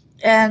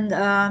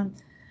 And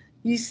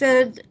you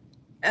said,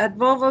 at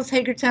Volvo's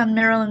Hagerstown,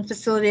 Maryland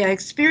facility, I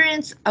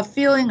experience a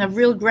feeling of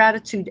real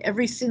gratitude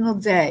every single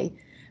day,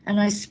 and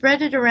I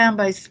spread it around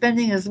by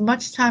spending as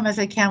much time as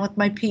I can with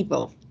my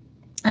people.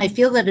 I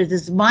feel that it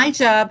is my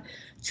job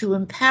to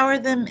empower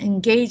them,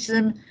 engage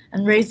them,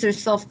 and raise their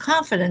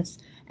self-confidence.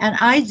 And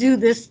I do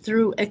this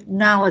through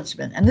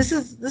acknowledgement. And this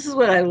is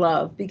what I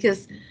love,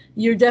 because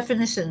your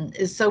definition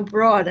is so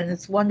broad and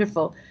it's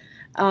wonderful.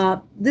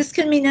 This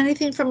can mean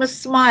anything from a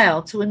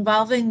smile to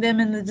involving them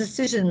in the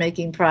decision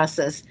making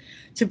process,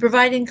 to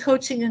providing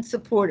coaching and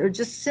support, or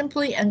just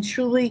simply and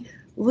truly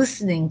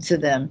listening to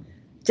them.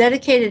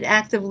 Dedicated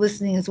active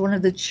listening is one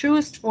of the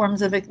truest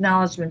forms of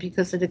acknowledgement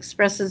because it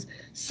expresses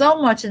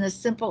so much in a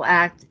simple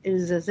act. It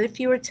is as if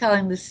you were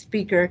telling the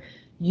speaker,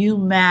 you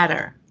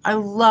matter. I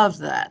love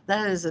that.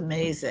 That is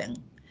amazing.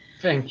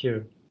 thank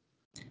you.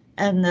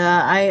 And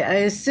I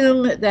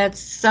assume that's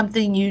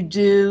something you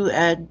do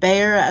at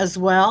Bayer as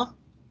well.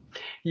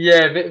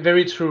 Yeah,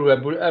 very true.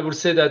 I would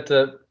say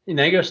that in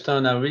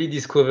Hagerstown, I really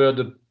discovered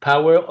the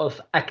power of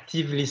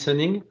active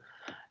listening.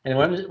 And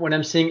when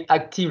I'm saying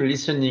active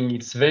listening,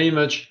 it's very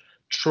much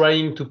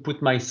trying to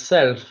put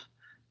myself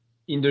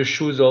in the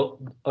shoes of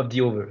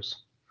the others.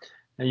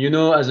 And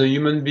as a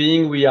human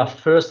being, we are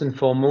first and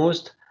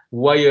foremost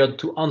wired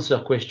to answer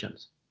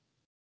questions.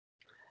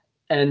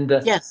 And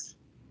Yes.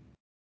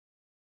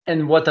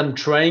 and what I'm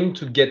trying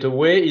to get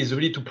away is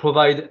really to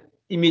provide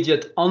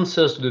immediate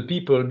answers to the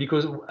people,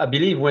 because I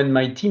believe when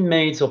my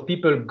teammates or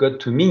people got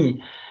to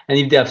me, and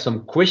if they have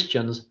some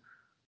questions,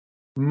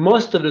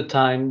 most of the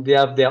time they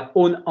have their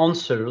own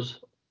answers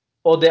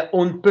or their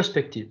own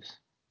perspectives.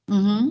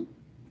 Mm-hmm.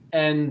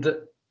 And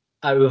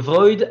I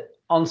avoid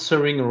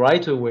answering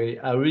right away.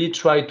 I really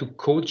try to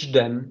coach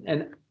them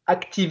and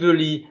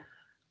actively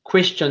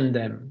question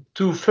them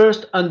to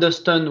first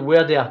understand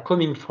where they are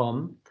coming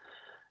from.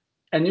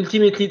 And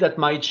ultimately, that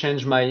might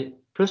change my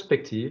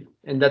perspective,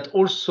 and that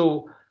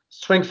also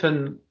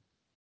strengthen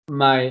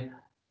my,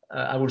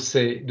 I would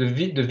say,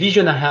 the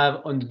vision I have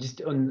on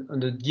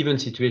the given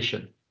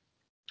situation.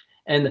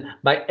 And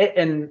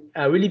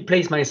I really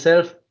place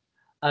myself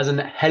as an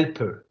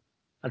helper.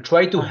 I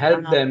try to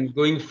help Uh-huh. them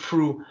going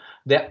through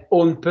their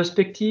own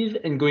perspective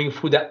and going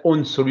through their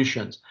own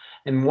solutions.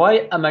 And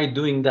why am I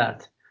doing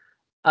that?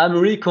 I'm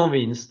really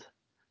convinced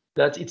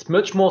that it's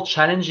much more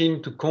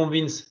challenging to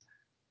convince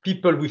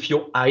people with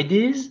your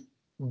ideas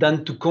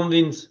than to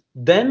convince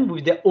them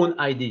with their own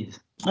ideas.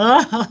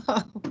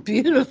 Oh,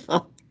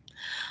 beautiful.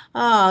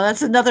 Oh,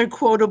 that's another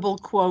quotable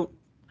quote.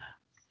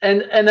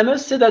 And I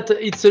must say that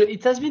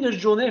it has been a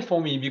journey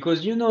for me,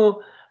 because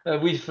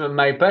with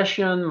my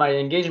passion, my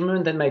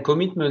engagement, and my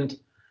commitment,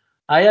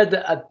 I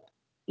had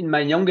in my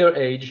younger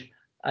age,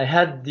 I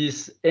had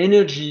this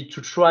energy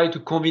to try to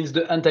convince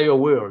the entire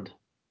world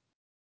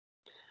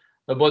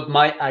about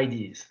my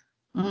ideas.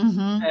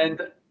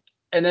 Mm-hmm.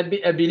 And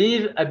I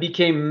believe I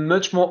became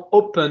much more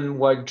open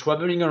while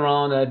traveling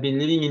around. I've been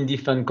living in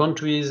different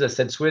countries. I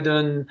said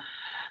Sweden,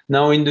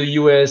 now in the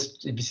US.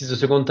 This is the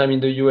second time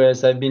in the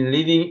US. I've been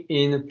living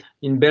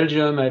in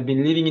Belgium. I've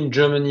been living in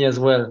Germany as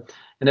well.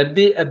 And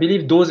I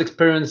believe those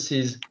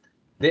experiences,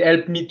 they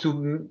helped me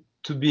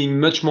to being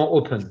much more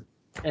open.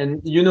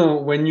 And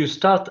when you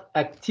start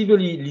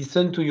actively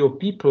listen to your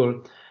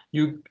people,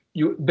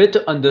 you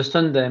better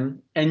understand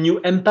them and you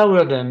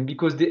empower them,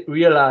 because they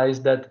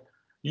realize that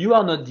you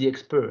are not the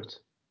expert.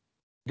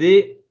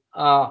 They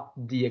are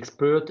the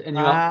expert, and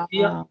you are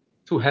here Wow.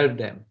 to help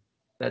them.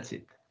 That's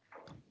it.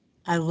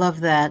 I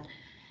love that.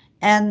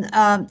 And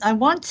I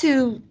want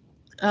to,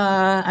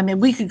 I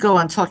mean, we could go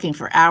on talking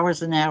for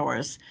hours and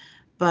hours,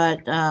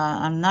 but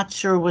I'm not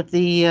sure what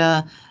the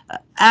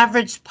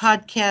average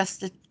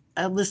podcast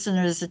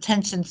listener's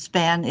attention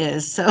span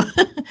is. So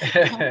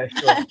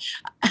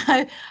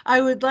Sure.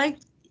 I would like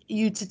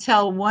you to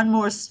tell one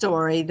more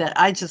story that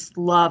I just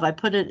love. I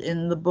put it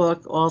in the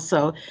book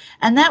also.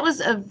 And that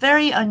was a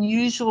very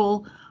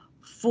unusual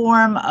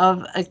form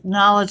of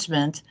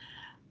acknowledgement,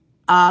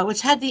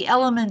 which had the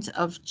element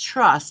of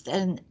trust.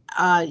 And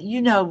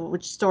you know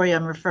which story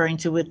I'm referring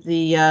to with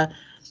the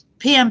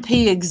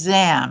PMP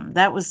exam.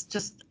 That was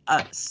just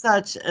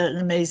such an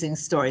amazing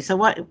story. So,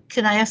 what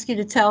can I ask you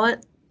to tell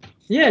it?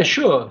 Yeah,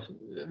 sure.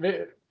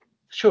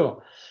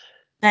 Sure.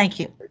 Thank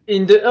you.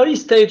 In the early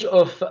stage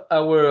of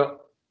our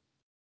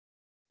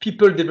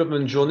people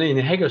development journey in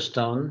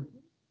Hagerstown,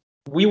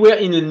 we were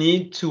in a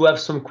need to have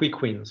some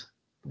quick wins,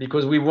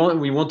 because we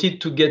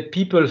wanted to get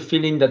people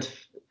feeling that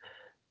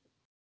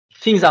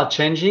things are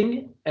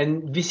changing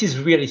and this is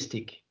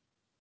realistic.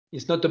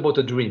 It's not about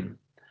a dream.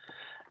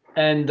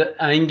 And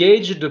I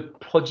engaged the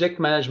project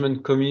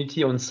management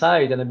community on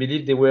site, and I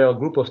believe they were a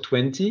group of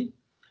 20,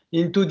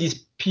 into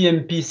this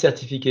PMP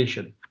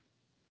certification.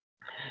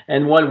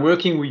 And while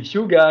working with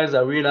you guys,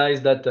 I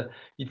realized that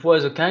it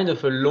was a kind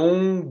of a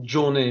long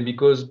journey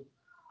because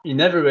in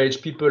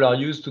average, people are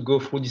used to go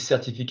through this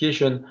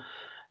certification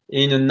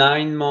in a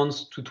 9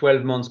 months to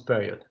 12 months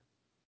period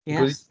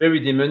because it's Yes. very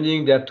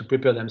demanding. They have to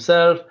prepare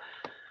themselves.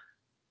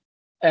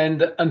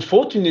 And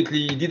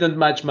unfortunately, it didn't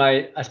match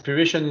my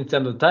aspiration in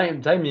terms of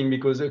timing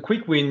because a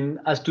quick win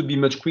has to be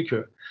much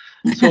quicker.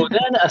 So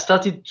then I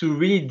started to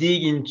really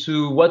dig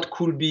into what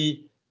could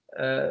be,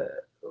 uh,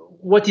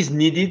 what is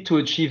needed to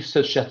achieve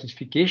such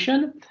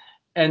certification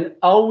and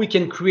how we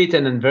can create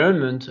an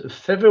environment, a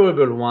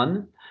favorable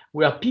one,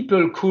 where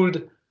people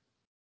could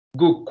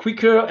go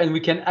quicker and we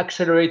can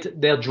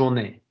accelerate their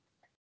journey.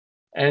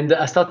 And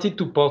I started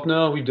to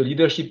partner with the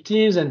leadership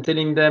teams and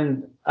telling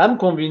them, I'm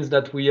convinced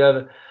that we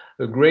have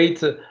a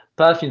great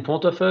path in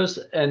front of us,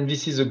 and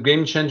this is a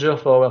game changer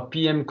for our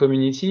PM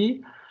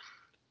community.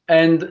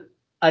 And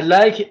I'd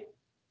like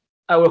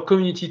our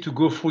community to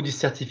go through this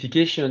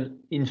certification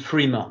in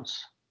 3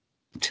 months.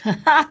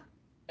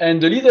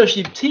 And the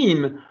leadership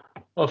team,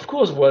 of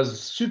course,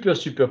 was super,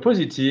 super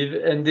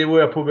positive, and they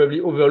were probably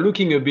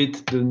overlooking a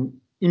bit the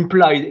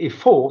implied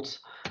efforts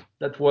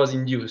that was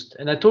induced.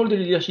 And I told the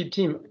leadership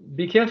team,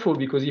 be careful,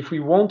 because if we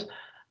want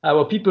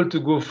our people to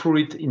go through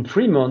it in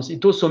 3 months,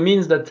 it also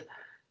means that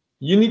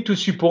you need to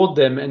support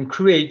them and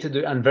create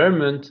the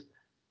environment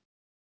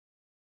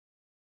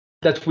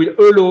that will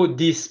allow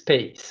this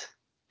space.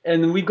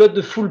 And we got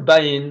the full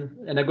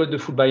buy-in, and I got the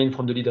full buy-in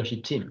from the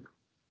leadership team.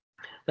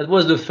 That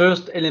was the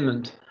first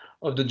element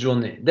of the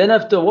journey. Then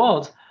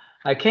afterwards,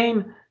 I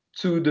came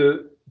to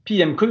the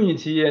PM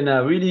community and I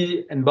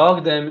really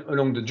embarked them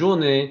along the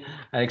journey.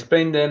 I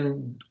explained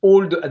them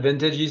all the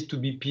advantages to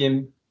be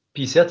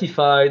PMP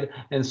certified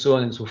and so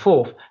on and so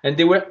forth. And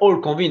they were all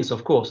convinced,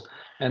 of course.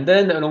 And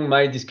then along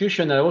my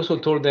discussion, I also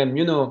told them,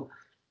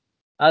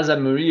 as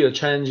I'm really a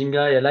challenging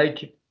guy, I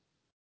like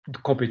the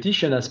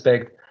competition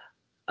aspect.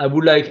 I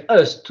would like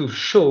us to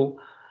show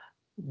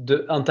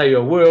the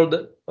entire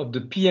world of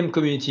the PM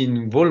community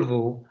in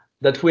Volvo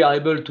that we are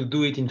able to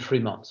do it in 3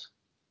 months.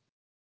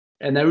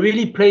 And I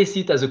really place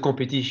it as a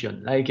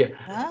competition, like,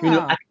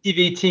 Oh,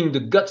 activating the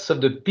guts of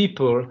the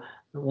people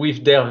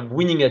with their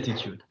winning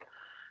attitude.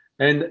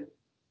 And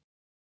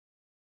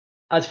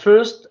at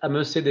first, I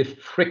must say they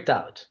freaked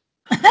out.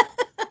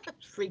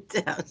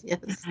 freaked out.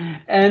 Yes.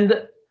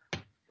 And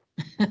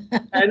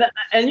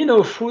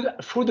and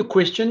through the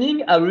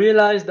questioning, I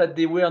realized that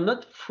they were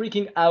not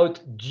freaking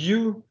out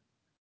due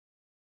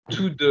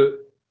to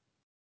the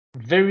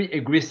very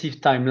aggressive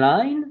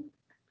timeline.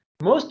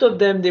 Most of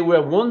them, they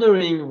were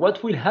wondering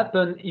what will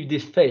happen if they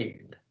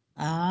failed.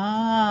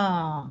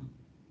 Oh,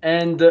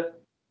 And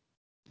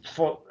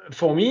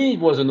for me, it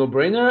was a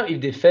no-brainer.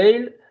 If they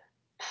fail,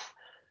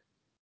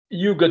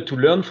 you got to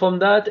learn from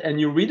that and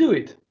you redo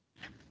it.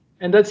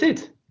 And that's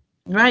it.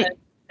 right.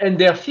 And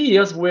their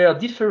fears were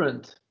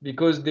different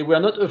because they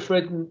were not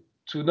afraid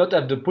to not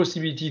have the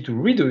possibility to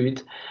redo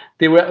it.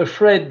 They were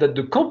afraid that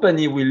the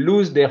company will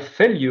lose their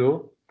failure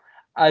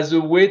as a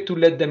way to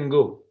let them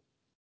go.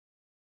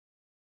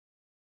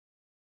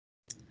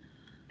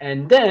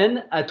 And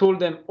then I told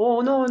them,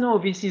 oh, no, no,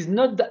 this is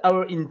not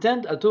our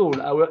intent at all.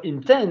 Our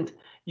intent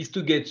is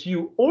to get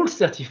you all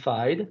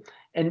certified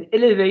and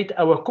elevate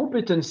our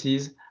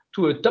competencies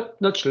to a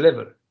top-notch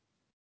level.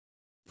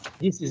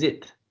 This is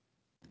it.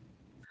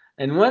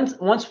 And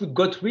once we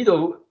got rid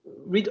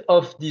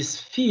of this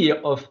fear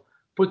of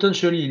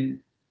potentially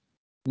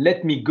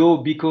let me go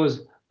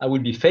because I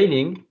will be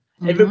failing,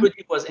 Hmm.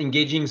 everybody was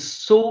engaging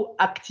so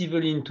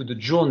actively into the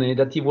journey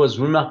that it was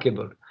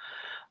remarkable.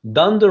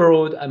 Down the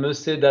road, I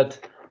must say that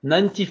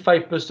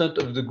 95%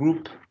 of the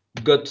group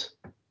got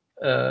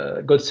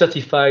got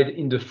certified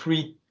in the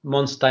 3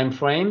 months time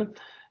frame,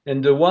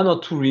 and the one or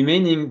two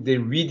remaining they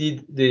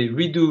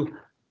redo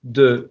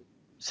the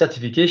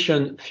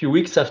certification a few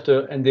weeks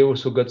after, and they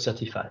also got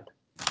certified.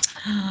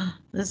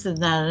 This is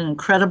not an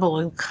incredible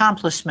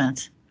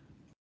accomplishment.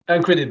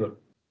 Incredible,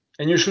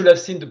 and you should have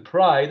seen the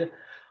pride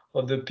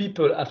of the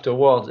people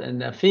afterwards.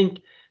 And I think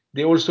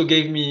they also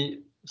gave me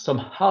some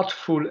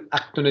heartful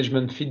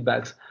acknowledgement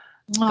feedbacks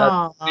that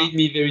Oh, made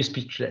me very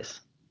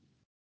speechless.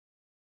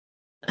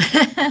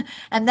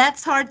 and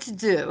that's hard to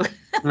do.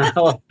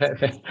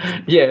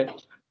 Yeah,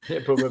 yeah,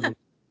 probably.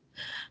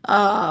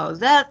 Oh,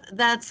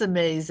 that's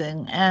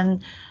amazing.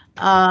 And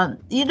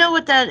you know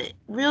what that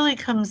really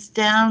comes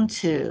down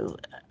to?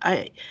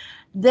 I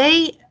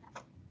they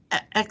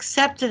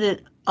accepted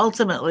it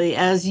ultimately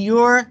as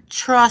your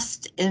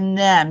trust in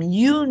them.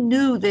 You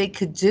knew they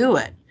could do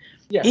it,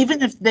 Yeah,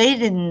 even if they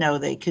didn't know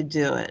they could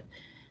do it.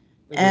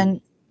 agree.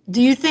 And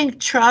do you think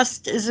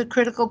trust is a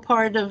critical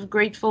part of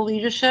grateful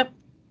leadership?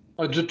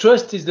 The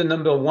trust is the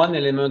number one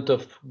element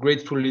of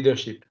grateful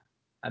leadership.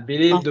 I Oh,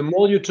 believe the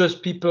more you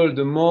trust people,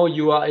 the more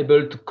you are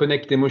able to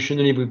connect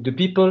emotionally with the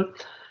people.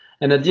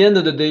 And at the end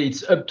of the day,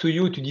 it's up to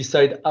you to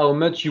decide how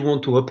much you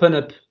want to open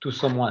up to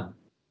someone.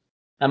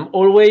 I'm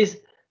always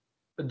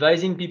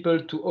advising people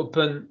to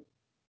open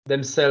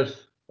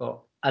themselves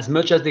as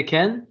much as they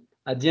can.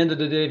 At the end of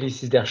the day,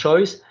 this is their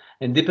choice.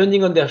 And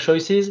depending on their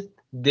choices,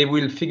 they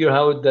will figure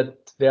out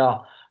that there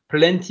are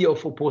plenty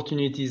of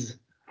opportunities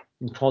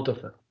in front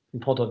of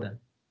them.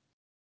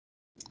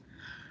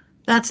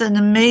 That's an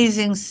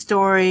amazing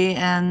story.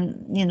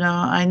 And,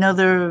 I know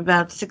there are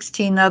about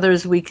 16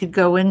 others we could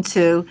go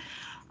into.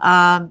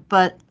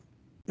 But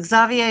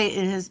Xavier,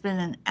 it has been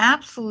an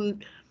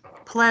absolute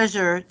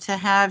pleasure to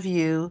have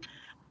you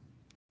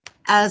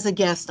as a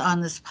guest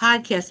on this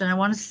podcast. And I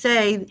want to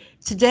say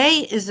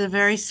today is a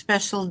very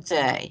special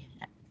day.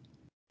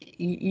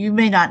 You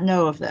may not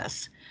know of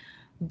this,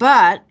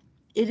 but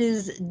it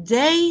is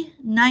day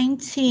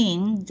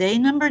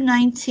number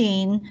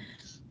 19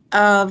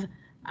 of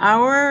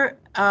our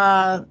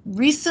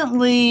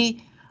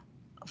recently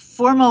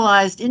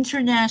formalized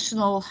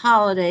international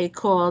holiday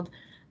called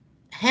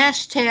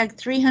hashtag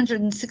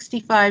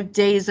 365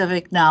 days of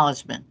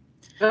acknowledgement.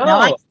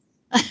 Now,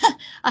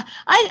 Oh,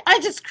 I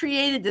just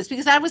created this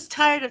because I was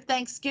tired of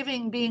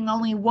Thanksgiving being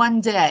only one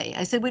day.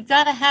 I said, we've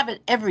got to have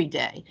it every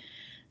day.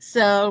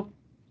 So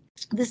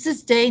this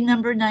is day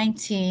number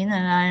 19,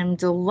 and I'm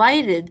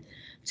delighted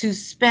to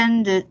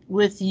spend it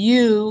with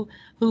you,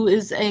 who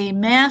is a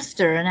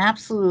master, an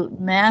absolute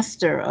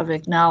master of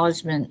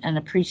acknowledgement and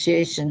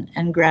appreciation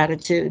and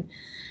gratitude.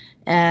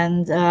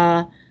 And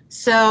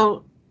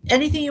so,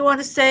 anything you want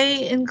to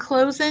say in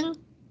closing?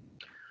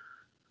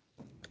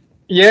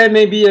 yeah,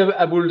 maybe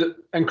I would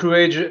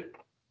encourage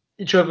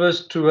each of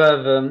us to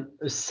have a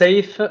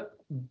safe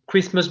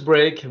Christmas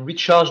break,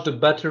 recharge the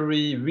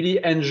battery,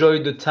 really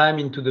enjoy the time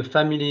into the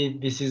family.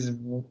 This is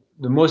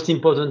the most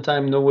important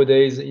time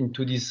nowadays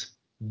into this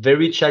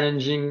very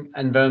challenging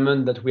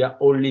environment that we are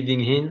all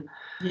living in.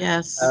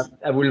 Yes.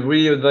 I will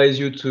really advise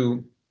you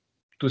to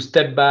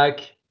step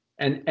back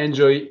and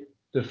enjoy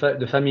the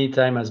family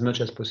time as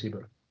much as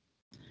possible.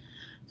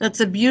 That's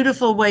a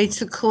beautiful way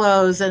to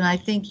close. And I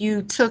think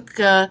you took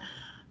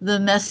the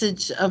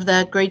message of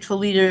that grateful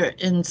leader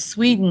in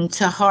Sweden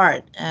to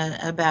heart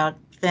about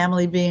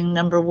family being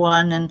number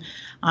one. And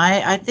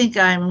I think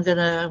I'm going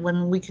to,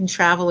 when we can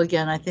travel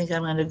again, I think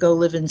I'm going to go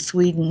live in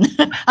Sweden.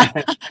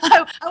 I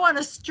want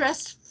a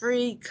stress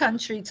free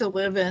country to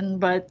live in,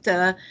 but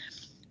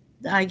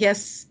I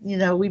guess,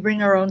 we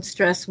bring our own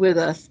stress with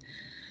us.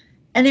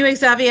 Anyway,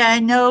 Xavier, I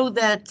know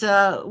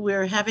that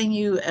we're having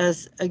you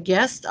as a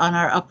guest on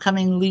our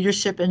upcoming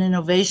Leadership and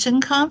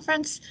Innovation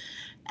Conference,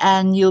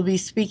 and you'll be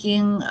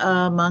speaking,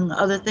 among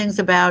other things,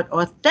 about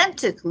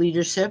authentic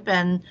leadership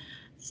and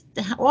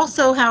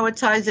also how it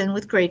ties in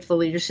with grateful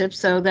leadership.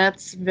 So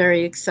that's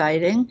very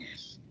exciting.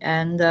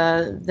 And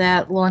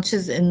that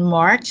launches in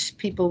March.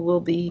 People will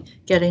be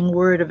getting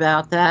word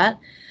about that.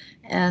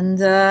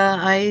 And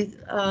I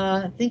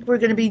think we're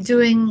going to be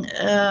doing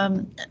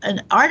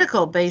an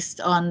article based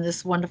on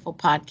this wonderful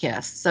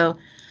podcast. So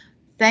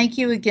thank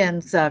you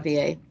again,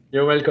 Xavier.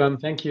 You're welcome.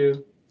 Thank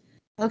you.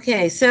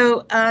 Okay,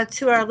 so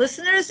to our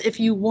listeners, if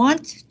you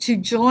want to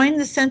join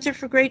the Center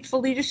for Grateful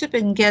Leadership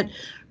and get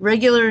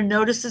regular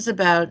notices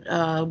about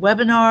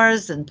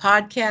webinars and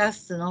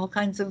podcasts and all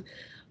kinds of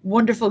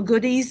wonderful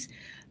goodies,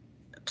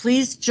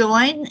 please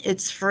join.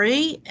 It's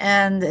free,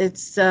 and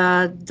it's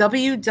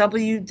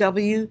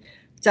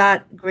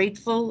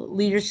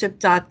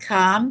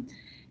www.gratefulleadership.com.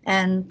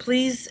 And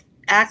please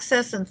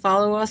access and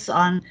follow us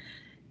on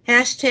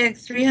hashtag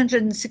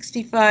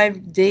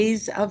 365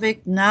 days of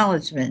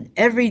acknowledgement.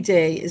 Every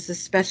day is a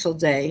special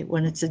day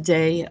when it's a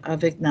day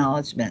of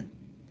acknowledgement.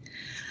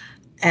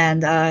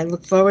 And I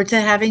look forward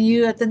to having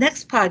you at the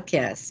next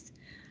podcast.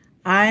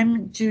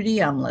 I'm Judy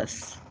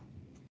Umlas.